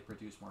boars, they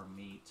produce more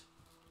meat.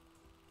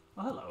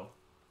 Oh, hello.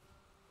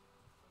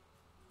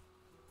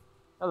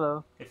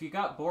 Hello. If you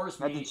got boar's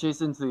I had to meat...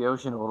 chase into the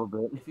ocean a little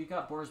bit. If you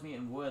got boar's meat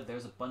and wood,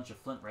 there's a bunch of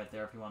flint right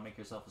there if you want to make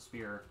yourself a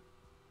spear.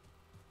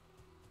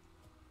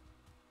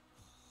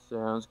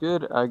 Sounds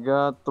good. I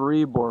got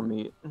 3 boar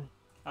meat.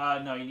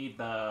 No, you need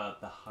the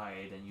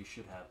hide, and you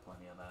should have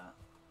plenty of that.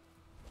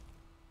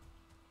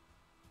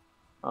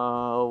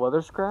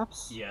 Leather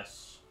scraps?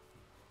 Yes.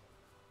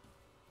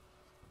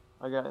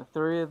 I got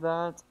 3 of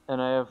that, and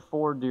I have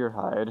 4 deer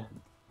hide.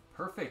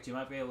 Perfect. You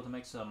might be able to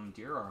make some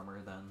deer armor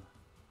then.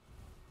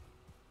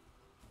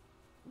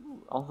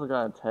 Ooh, also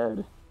got its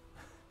head.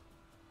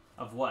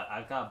 Of what?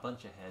 I've got a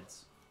bunch of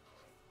heads.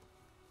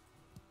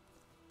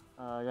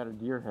 I got a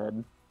deer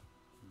head.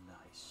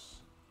 Nice.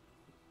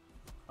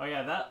 Oh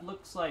yeah, that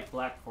looks like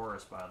Black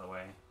Forest, by the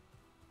way.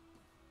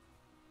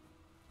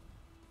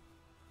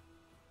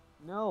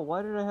 No,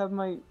 why did I have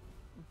my...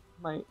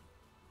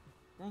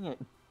 Dang it.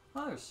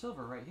 Oh, there's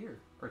silver right here.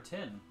 Or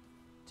tin.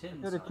 Tin.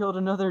 I could have killed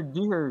another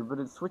deer, but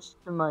it switched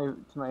to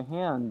my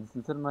hands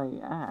instead of my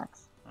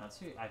axe. Let's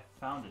see. I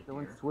found it It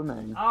went here.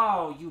 swimming.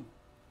 Oh, you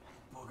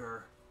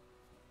booger.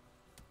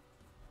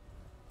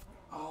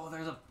 Oh,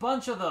 there's a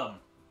bunch of them.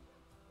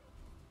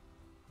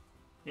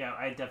 Yeah,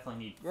 I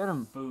definitely need Get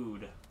 'em.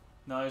 food.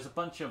 No, there's a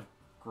bunch of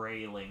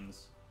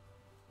graylings.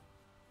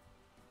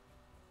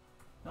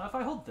 Now, if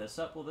I hold this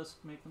up, will this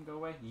make them go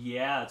away?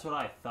 Yeah, that's what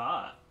I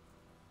thought.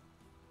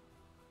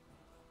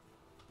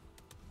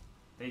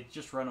 They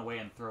just run away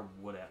and throw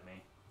wood at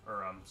me.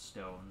 Or,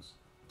 stones.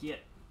 Get.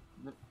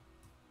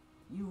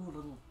 You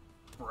little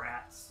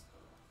brats.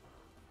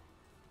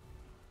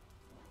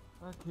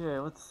 Okay,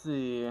 let's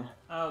see.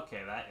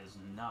 Okay, that is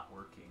not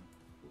working.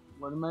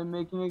 What am I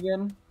making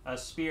again? A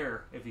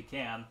spear, if you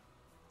can.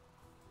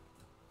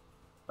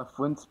 A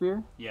flint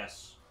spear?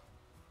 Yes.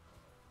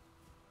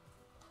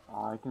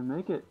 I can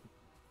make it.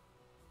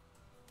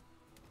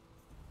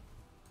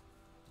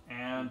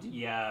 And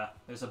yeah,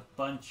 there's a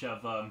bunch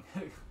of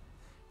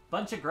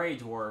bunch of gray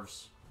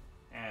dwarves,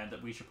 and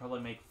we should probably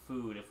make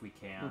food if we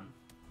can.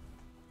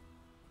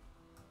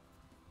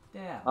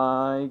 Yeah.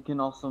 I can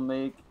also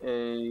make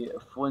a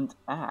flint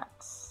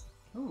axe.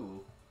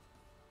 Ooh.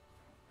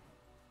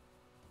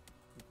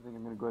 I think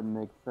I'm gonna go ahead and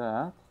make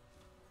that.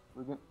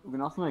 We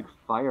can also make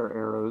fire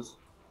arrows.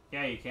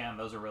 Yeah, you can.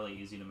 Those are really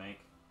easy to make.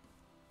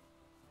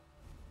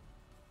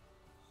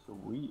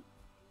 Sweet.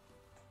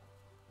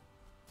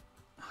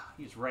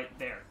 He's right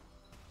there.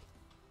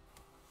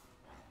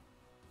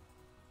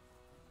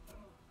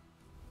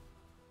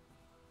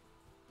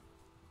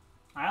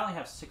 I only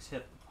have 6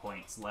 hit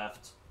points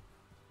left.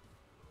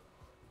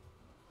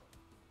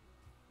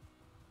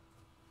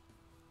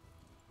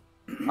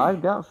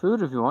 I've got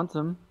food if you want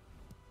some.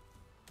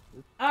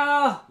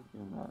 Ah!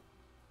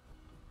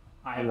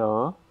 I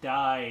Hello?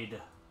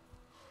 died.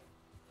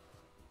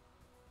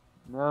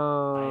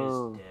 No. I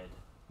is dead.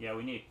 Yeah,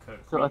 we need to cook.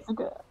 So I think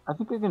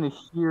I'm gonna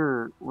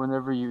hear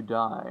whenever you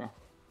die.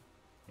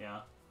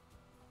 Yeah.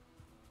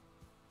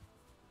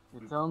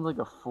 It sounds like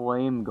a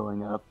flame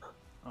going up.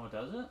 Oh,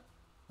 does it?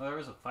 Well, there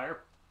was the fire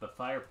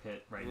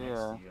pit right next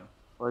to you.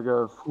 Like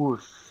a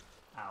whoosh.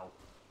 Ow.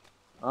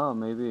 Oh,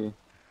 maybe.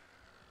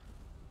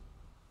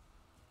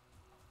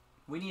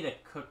 We need to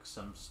cook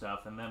some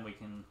stuff, and then we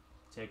can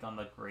take on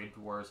the Great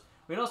Dwarves.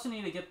 We'd also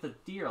need to get the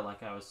deer,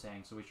 like I was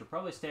saying, so we should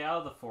probably stay out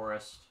of the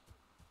forest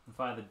and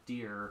find the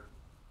deer.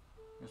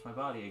 Here's my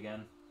body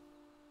again.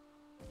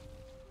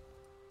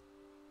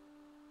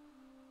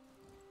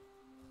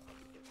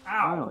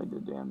 Ow! I really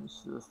did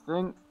damage to this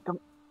thing. Come.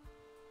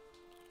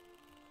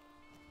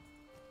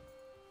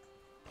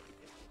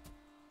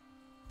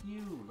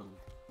 You little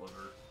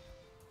booger.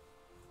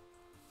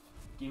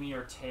 Give me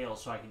your tail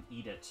so I can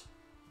eat it.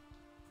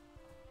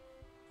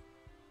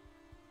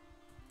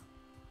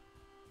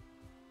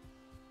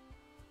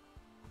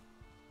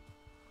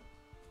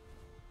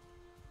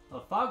 Well,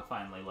 the fog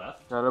finally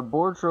left. Got a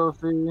boar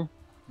trophy.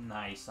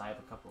 Nice, I have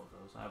a couple of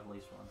those. I have at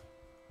least one.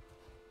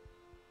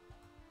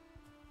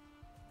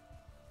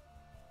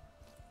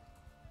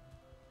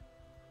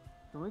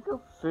 Can we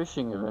go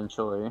fishing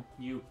eventually?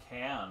 You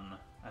can.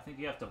 I think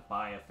you have to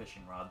buy a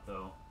fishing rod,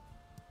 though.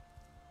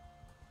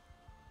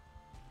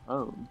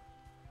 Oh.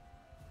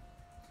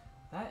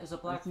 That is a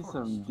black I see forest.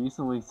 some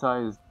decently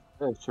sized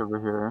fish over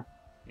here.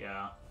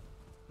 Yeah.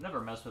 Never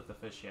messed with the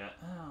fish yet.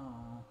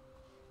 Oh.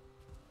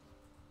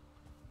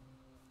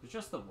 It's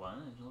just the one.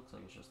 It looks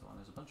like it's just the one.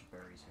 There's a bunch of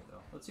berries here,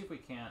 though. Let's see if we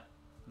can't...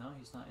 No,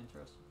 he's not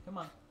interested. Come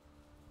on.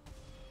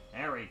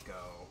 There we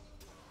go.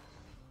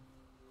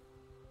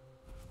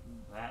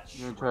 That's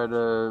You gonna try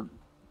to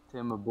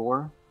tame a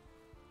boar?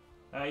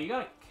 You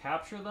gotta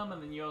capture them,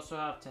 and then you also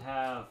have to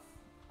have,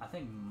 I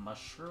think,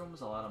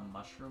 mushrooms. A lot of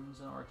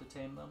mushrooms in order to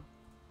tame them.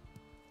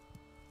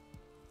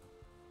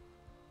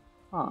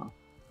 Huh.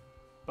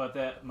 But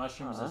that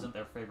mushrooms isn't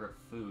their favorite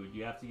food.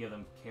 You have to give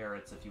them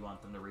carrots if you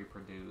want them to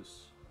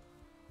reproduce.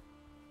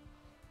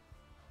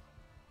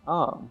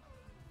 Oh.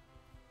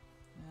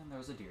 And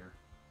there's a deer.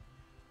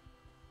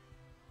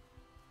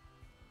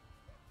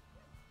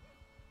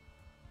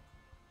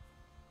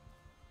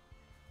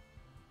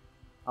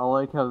 I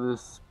like how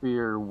this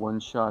spear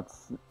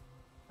one-shots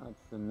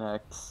the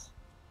necks.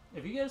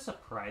 If you get a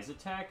surprise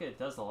attack, it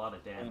does a lot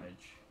of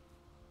damage.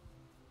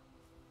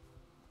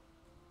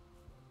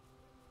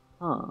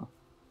 Huh.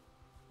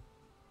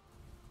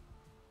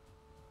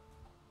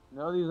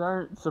 No, these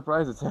aren't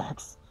surprise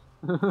attacks.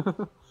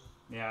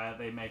 Yeah,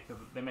 they make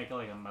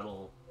like a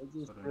metal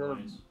sort of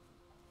noise.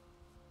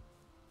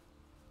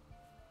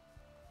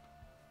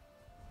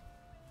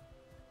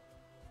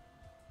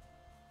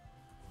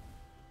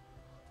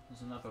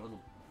 There's another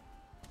little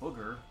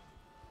booger.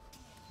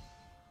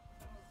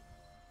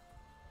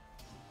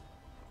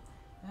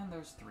 And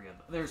there's 3 of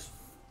them.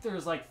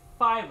 There's like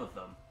 5 of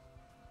them.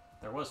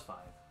 There was 5.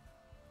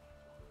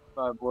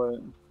 5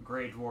 what?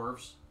 Grey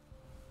dwarves.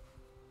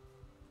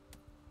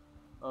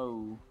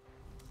 Oh.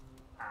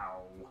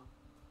 Ow.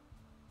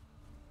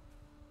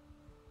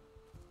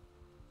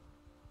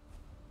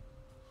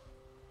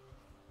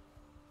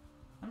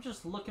 I'm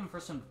just looking for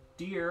some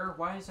deer.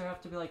 Why does there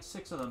have to be like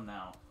 6 of them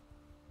now?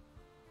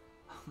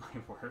 Oh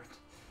my word.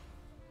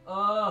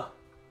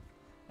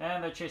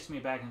 And they're chasing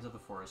me back into the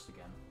forest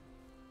again.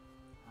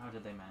 How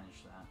did they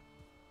manage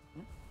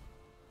that?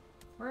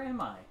 Where am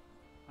I?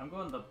 I'm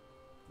going the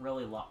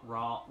really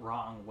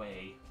wrong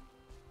way.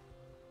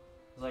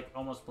 There's like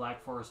almost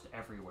black forest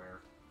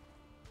everywhere.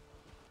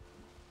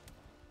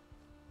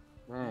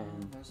 Dang.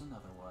 And there's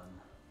another one.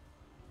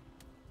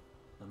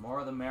 The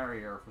more the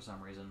merrier for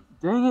some reason.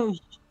 Dang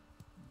it,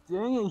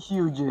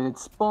 Hugin. It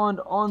spawned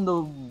on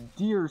the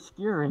deer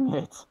scaring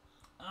it.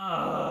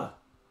 Ugh.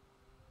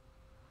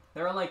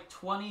 There are like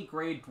 20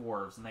 grey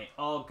dwarves and they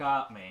all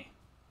got me.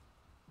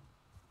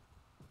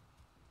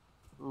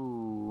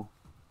 Ooh.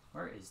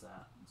 Where is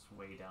that? It's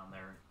way down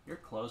there. You're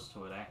close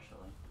to it,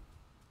 actually.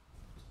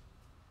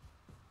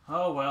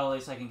 Oh well, at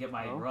least I can get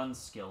my run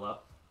skill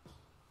up.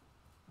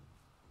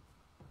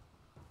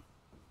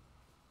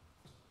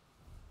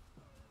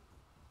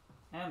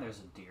 And there's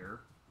a deer.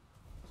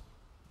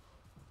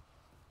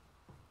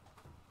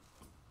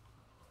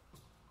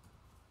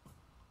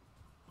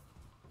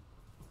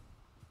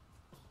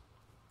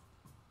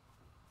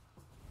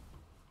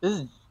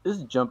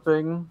 Is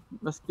jumping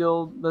a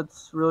skill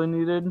that's really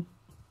needed?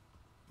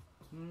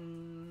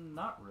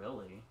 Not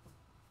really.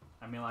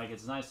 I mean, like,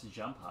 it's nice to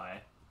jump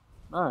high.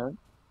 Alright.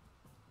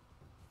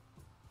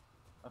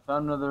 I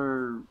found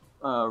another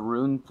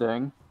rune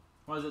thing.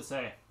 What does it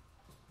say?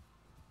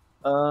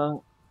 Uh,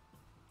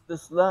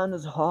 this land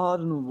is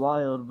hard and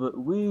wild, but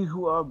we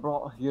who are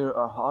brought here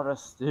are harder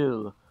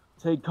still.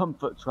 Take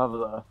comfort,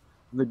 traveler,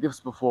 in the gifts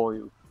before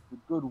you, the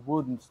good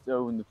wood and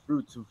stone, the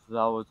fruits and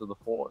flowers of the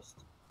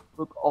forest.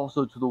 Look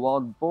also to the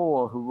wild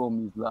boar who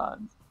roam these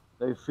lands.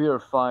 They fear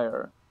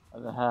fire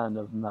and the hand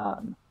of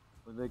man,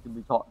 but they can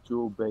be taught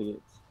to obey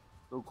it.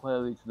 Go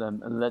quietly to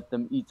them and let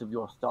them eat of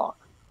your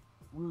stock.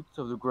 Roots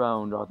of the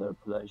ground are their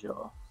pleasure.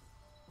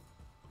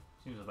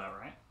 Seems about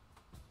right.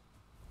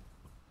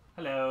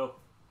 Hello.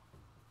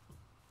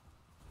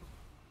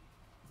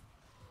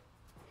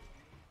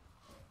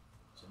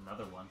 There's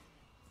another one.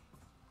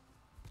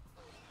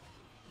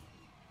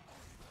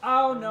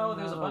 Oh no,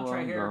 there's a bunch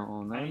right here.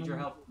 I need your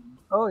help.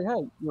 Oh yeah,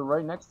 you're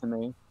right next to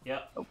me.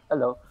 Yep. Oh,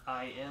 hello.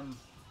 I am.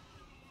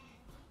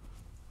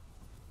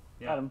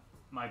 Yeah. Got him.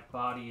 My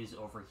body is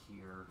over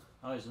here.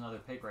 Oh, there's another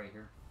pig right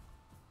here.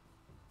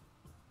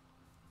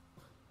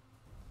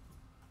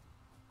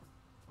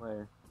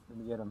 Where? Let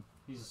me get him.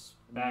 He's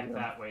back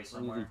that way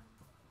somewhere.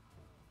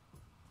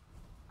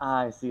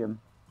 I see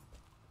him.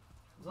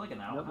 Is it like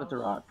an outhouse? Nope, it's a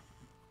rock.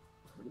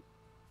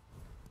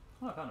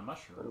 Oh, I found a What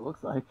mushroom. it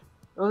looks like.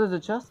 Oh, there's a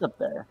chest up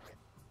there.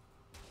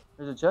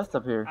 There's a chest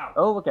up here. Ow.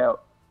 Oh, look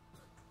out.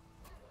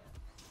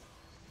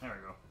 There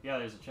we go. Yeah,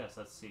 there's a chest.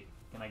 Let's see.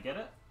 Can I get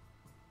it?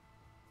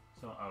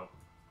 So, oh.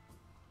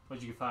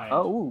 What'd you find?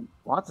 Oh, ooh,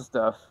 lots of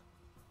stuff.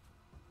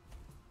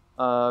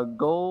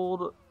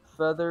 Gold,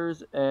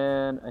 feathers,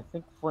 and I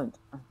think flint.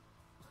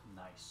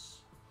 Nice.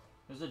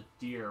 There's a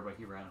deer, but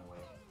he ran away.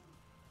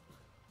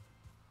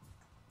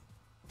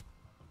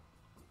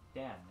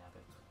 Damn,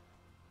 nabbit.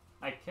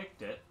 I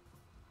kicked it.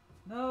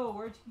 No,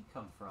 where'd he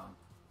come from?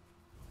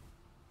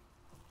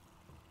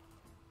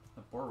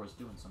 The boar was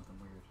doing something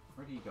weird.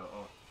 Where'd he go?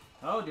 Oh.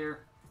 Oh, dear.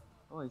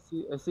 Oh, I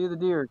see the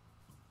deer.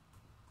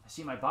 I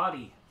see my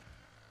body.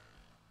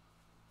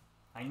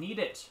 I need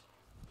it.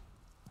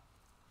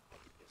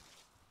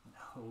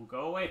 No,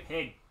 go away,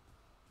 pig.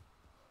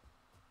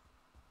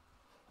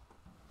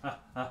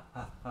 I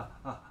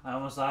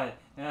almost died.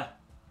 Yeah.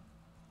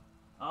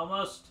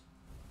 Almost.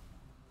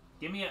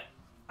 Give me it.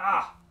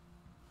 Ah!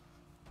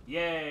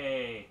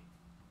 Yay!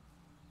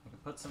 I can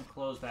put some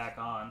clothes back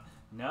on.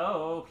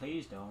 No,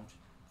 please don't.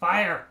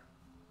 Fire!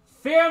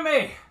 Fear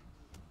me!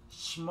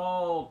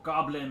 Small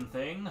goblin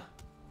thing.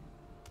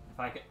 If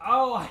I could...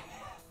 Oh, I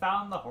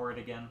found the horde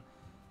again.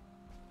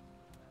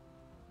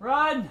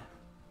 Run!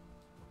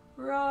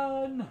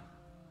 Run!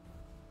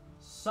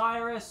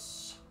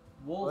 Cyrus!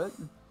 Wolf.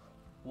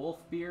 What?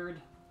 Wolfbeard.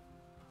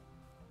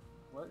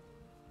 What?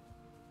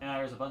 Yeah,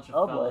 there's a bunch of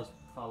Oh, fellas boy.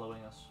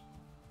 following us.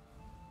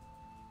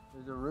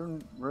 There's a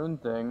rune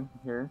thing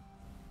here.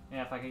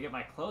 Yeah, if I could get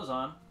my clothes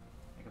on,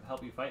 I could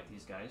help you fight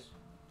these guys.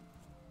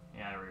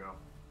 Yeah, there we go.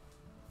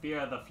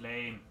 Fear the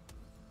flame.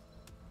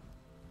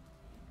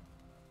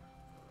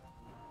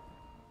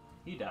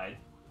 He died.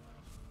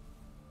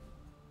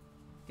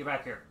 Get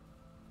back here.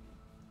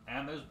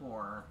 And there's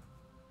more.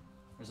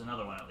 There's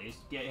another one at least.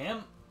 Get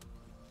him.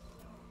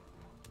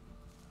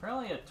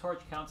 Apparently a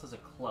torch counts as a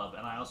club,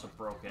 and I also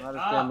broke it. Not a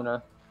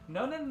stamina.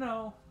 No, no,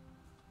 no.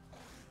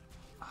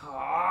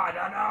 Oh,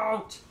 no,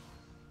 no.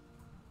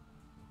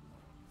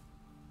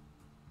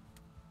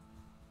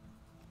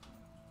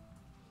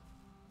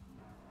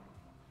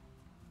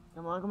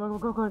 Come on, come on,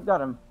 go, go,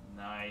 got him.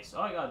 Nice.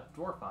 Oh, I got a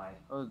dwarf eye.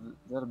 Oh, is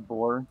that a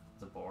boar?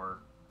 It's a boar.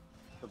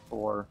 It's a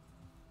boar.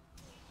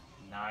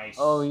 Nice.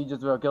 Oh, he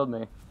just about killed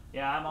me.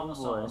 Yeah, I'm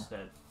almost boy. almost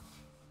dead.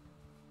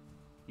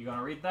 You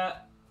gonna read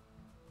that?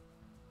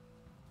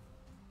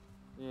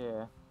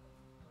 Yeah.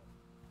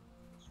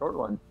 Short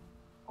one.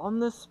 On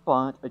this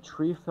spot, a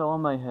tree fell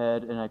on my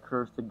head, and I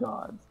cursed the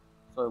gods.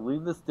 So I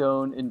leave the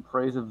stone in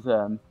praise of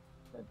them,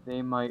 that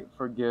they might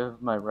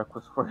forgive my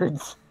reckless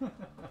words.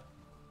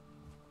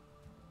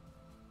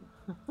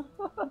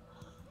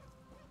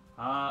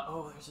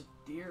 Oh, there's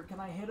a deer. Can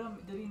I hit him?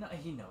 Did he not?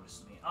 He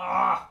noticed me.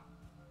 Ah!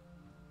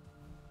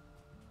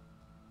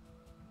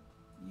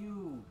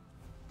 You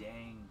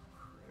dang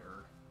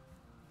critter.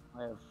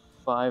 I have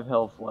 5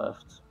 health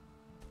left.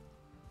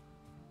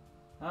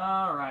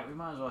 Alright, we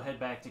might as well head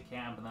back to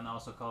camp and then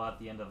also call out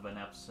the end of an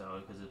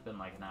episode because it's been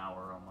like an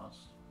hour almost.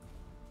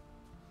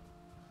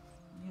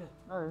 You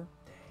Alright.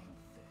 dang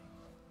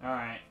thing.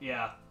 Alright,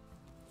 yeah.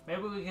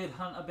 Maybe we could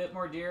hunt a bit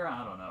more deer?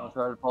 I don't I'll know.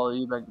 try to follow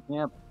you back to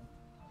camp.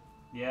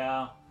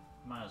 Yeah,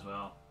 might as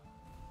well.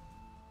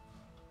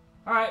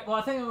 Alright, well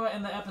I think we'll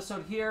end the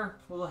episode here.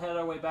 We'll head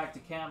our way back to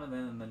camp and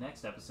then in the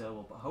next episode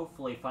we'll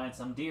hopefully find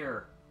some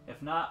deer.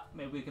 If not,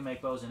 maybe we can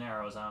make bows and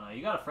arrows. I don't know.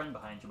 You got a friend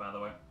behind you, by the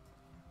way.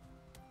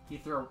 He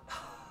threw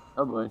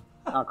Oh boy.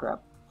 Oh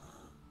crap.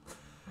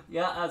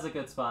 Yeah, that's a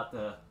good spot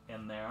to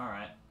end there. All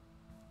right.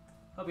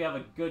 Hope you have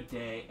a good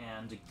day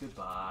and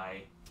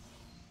goodbye.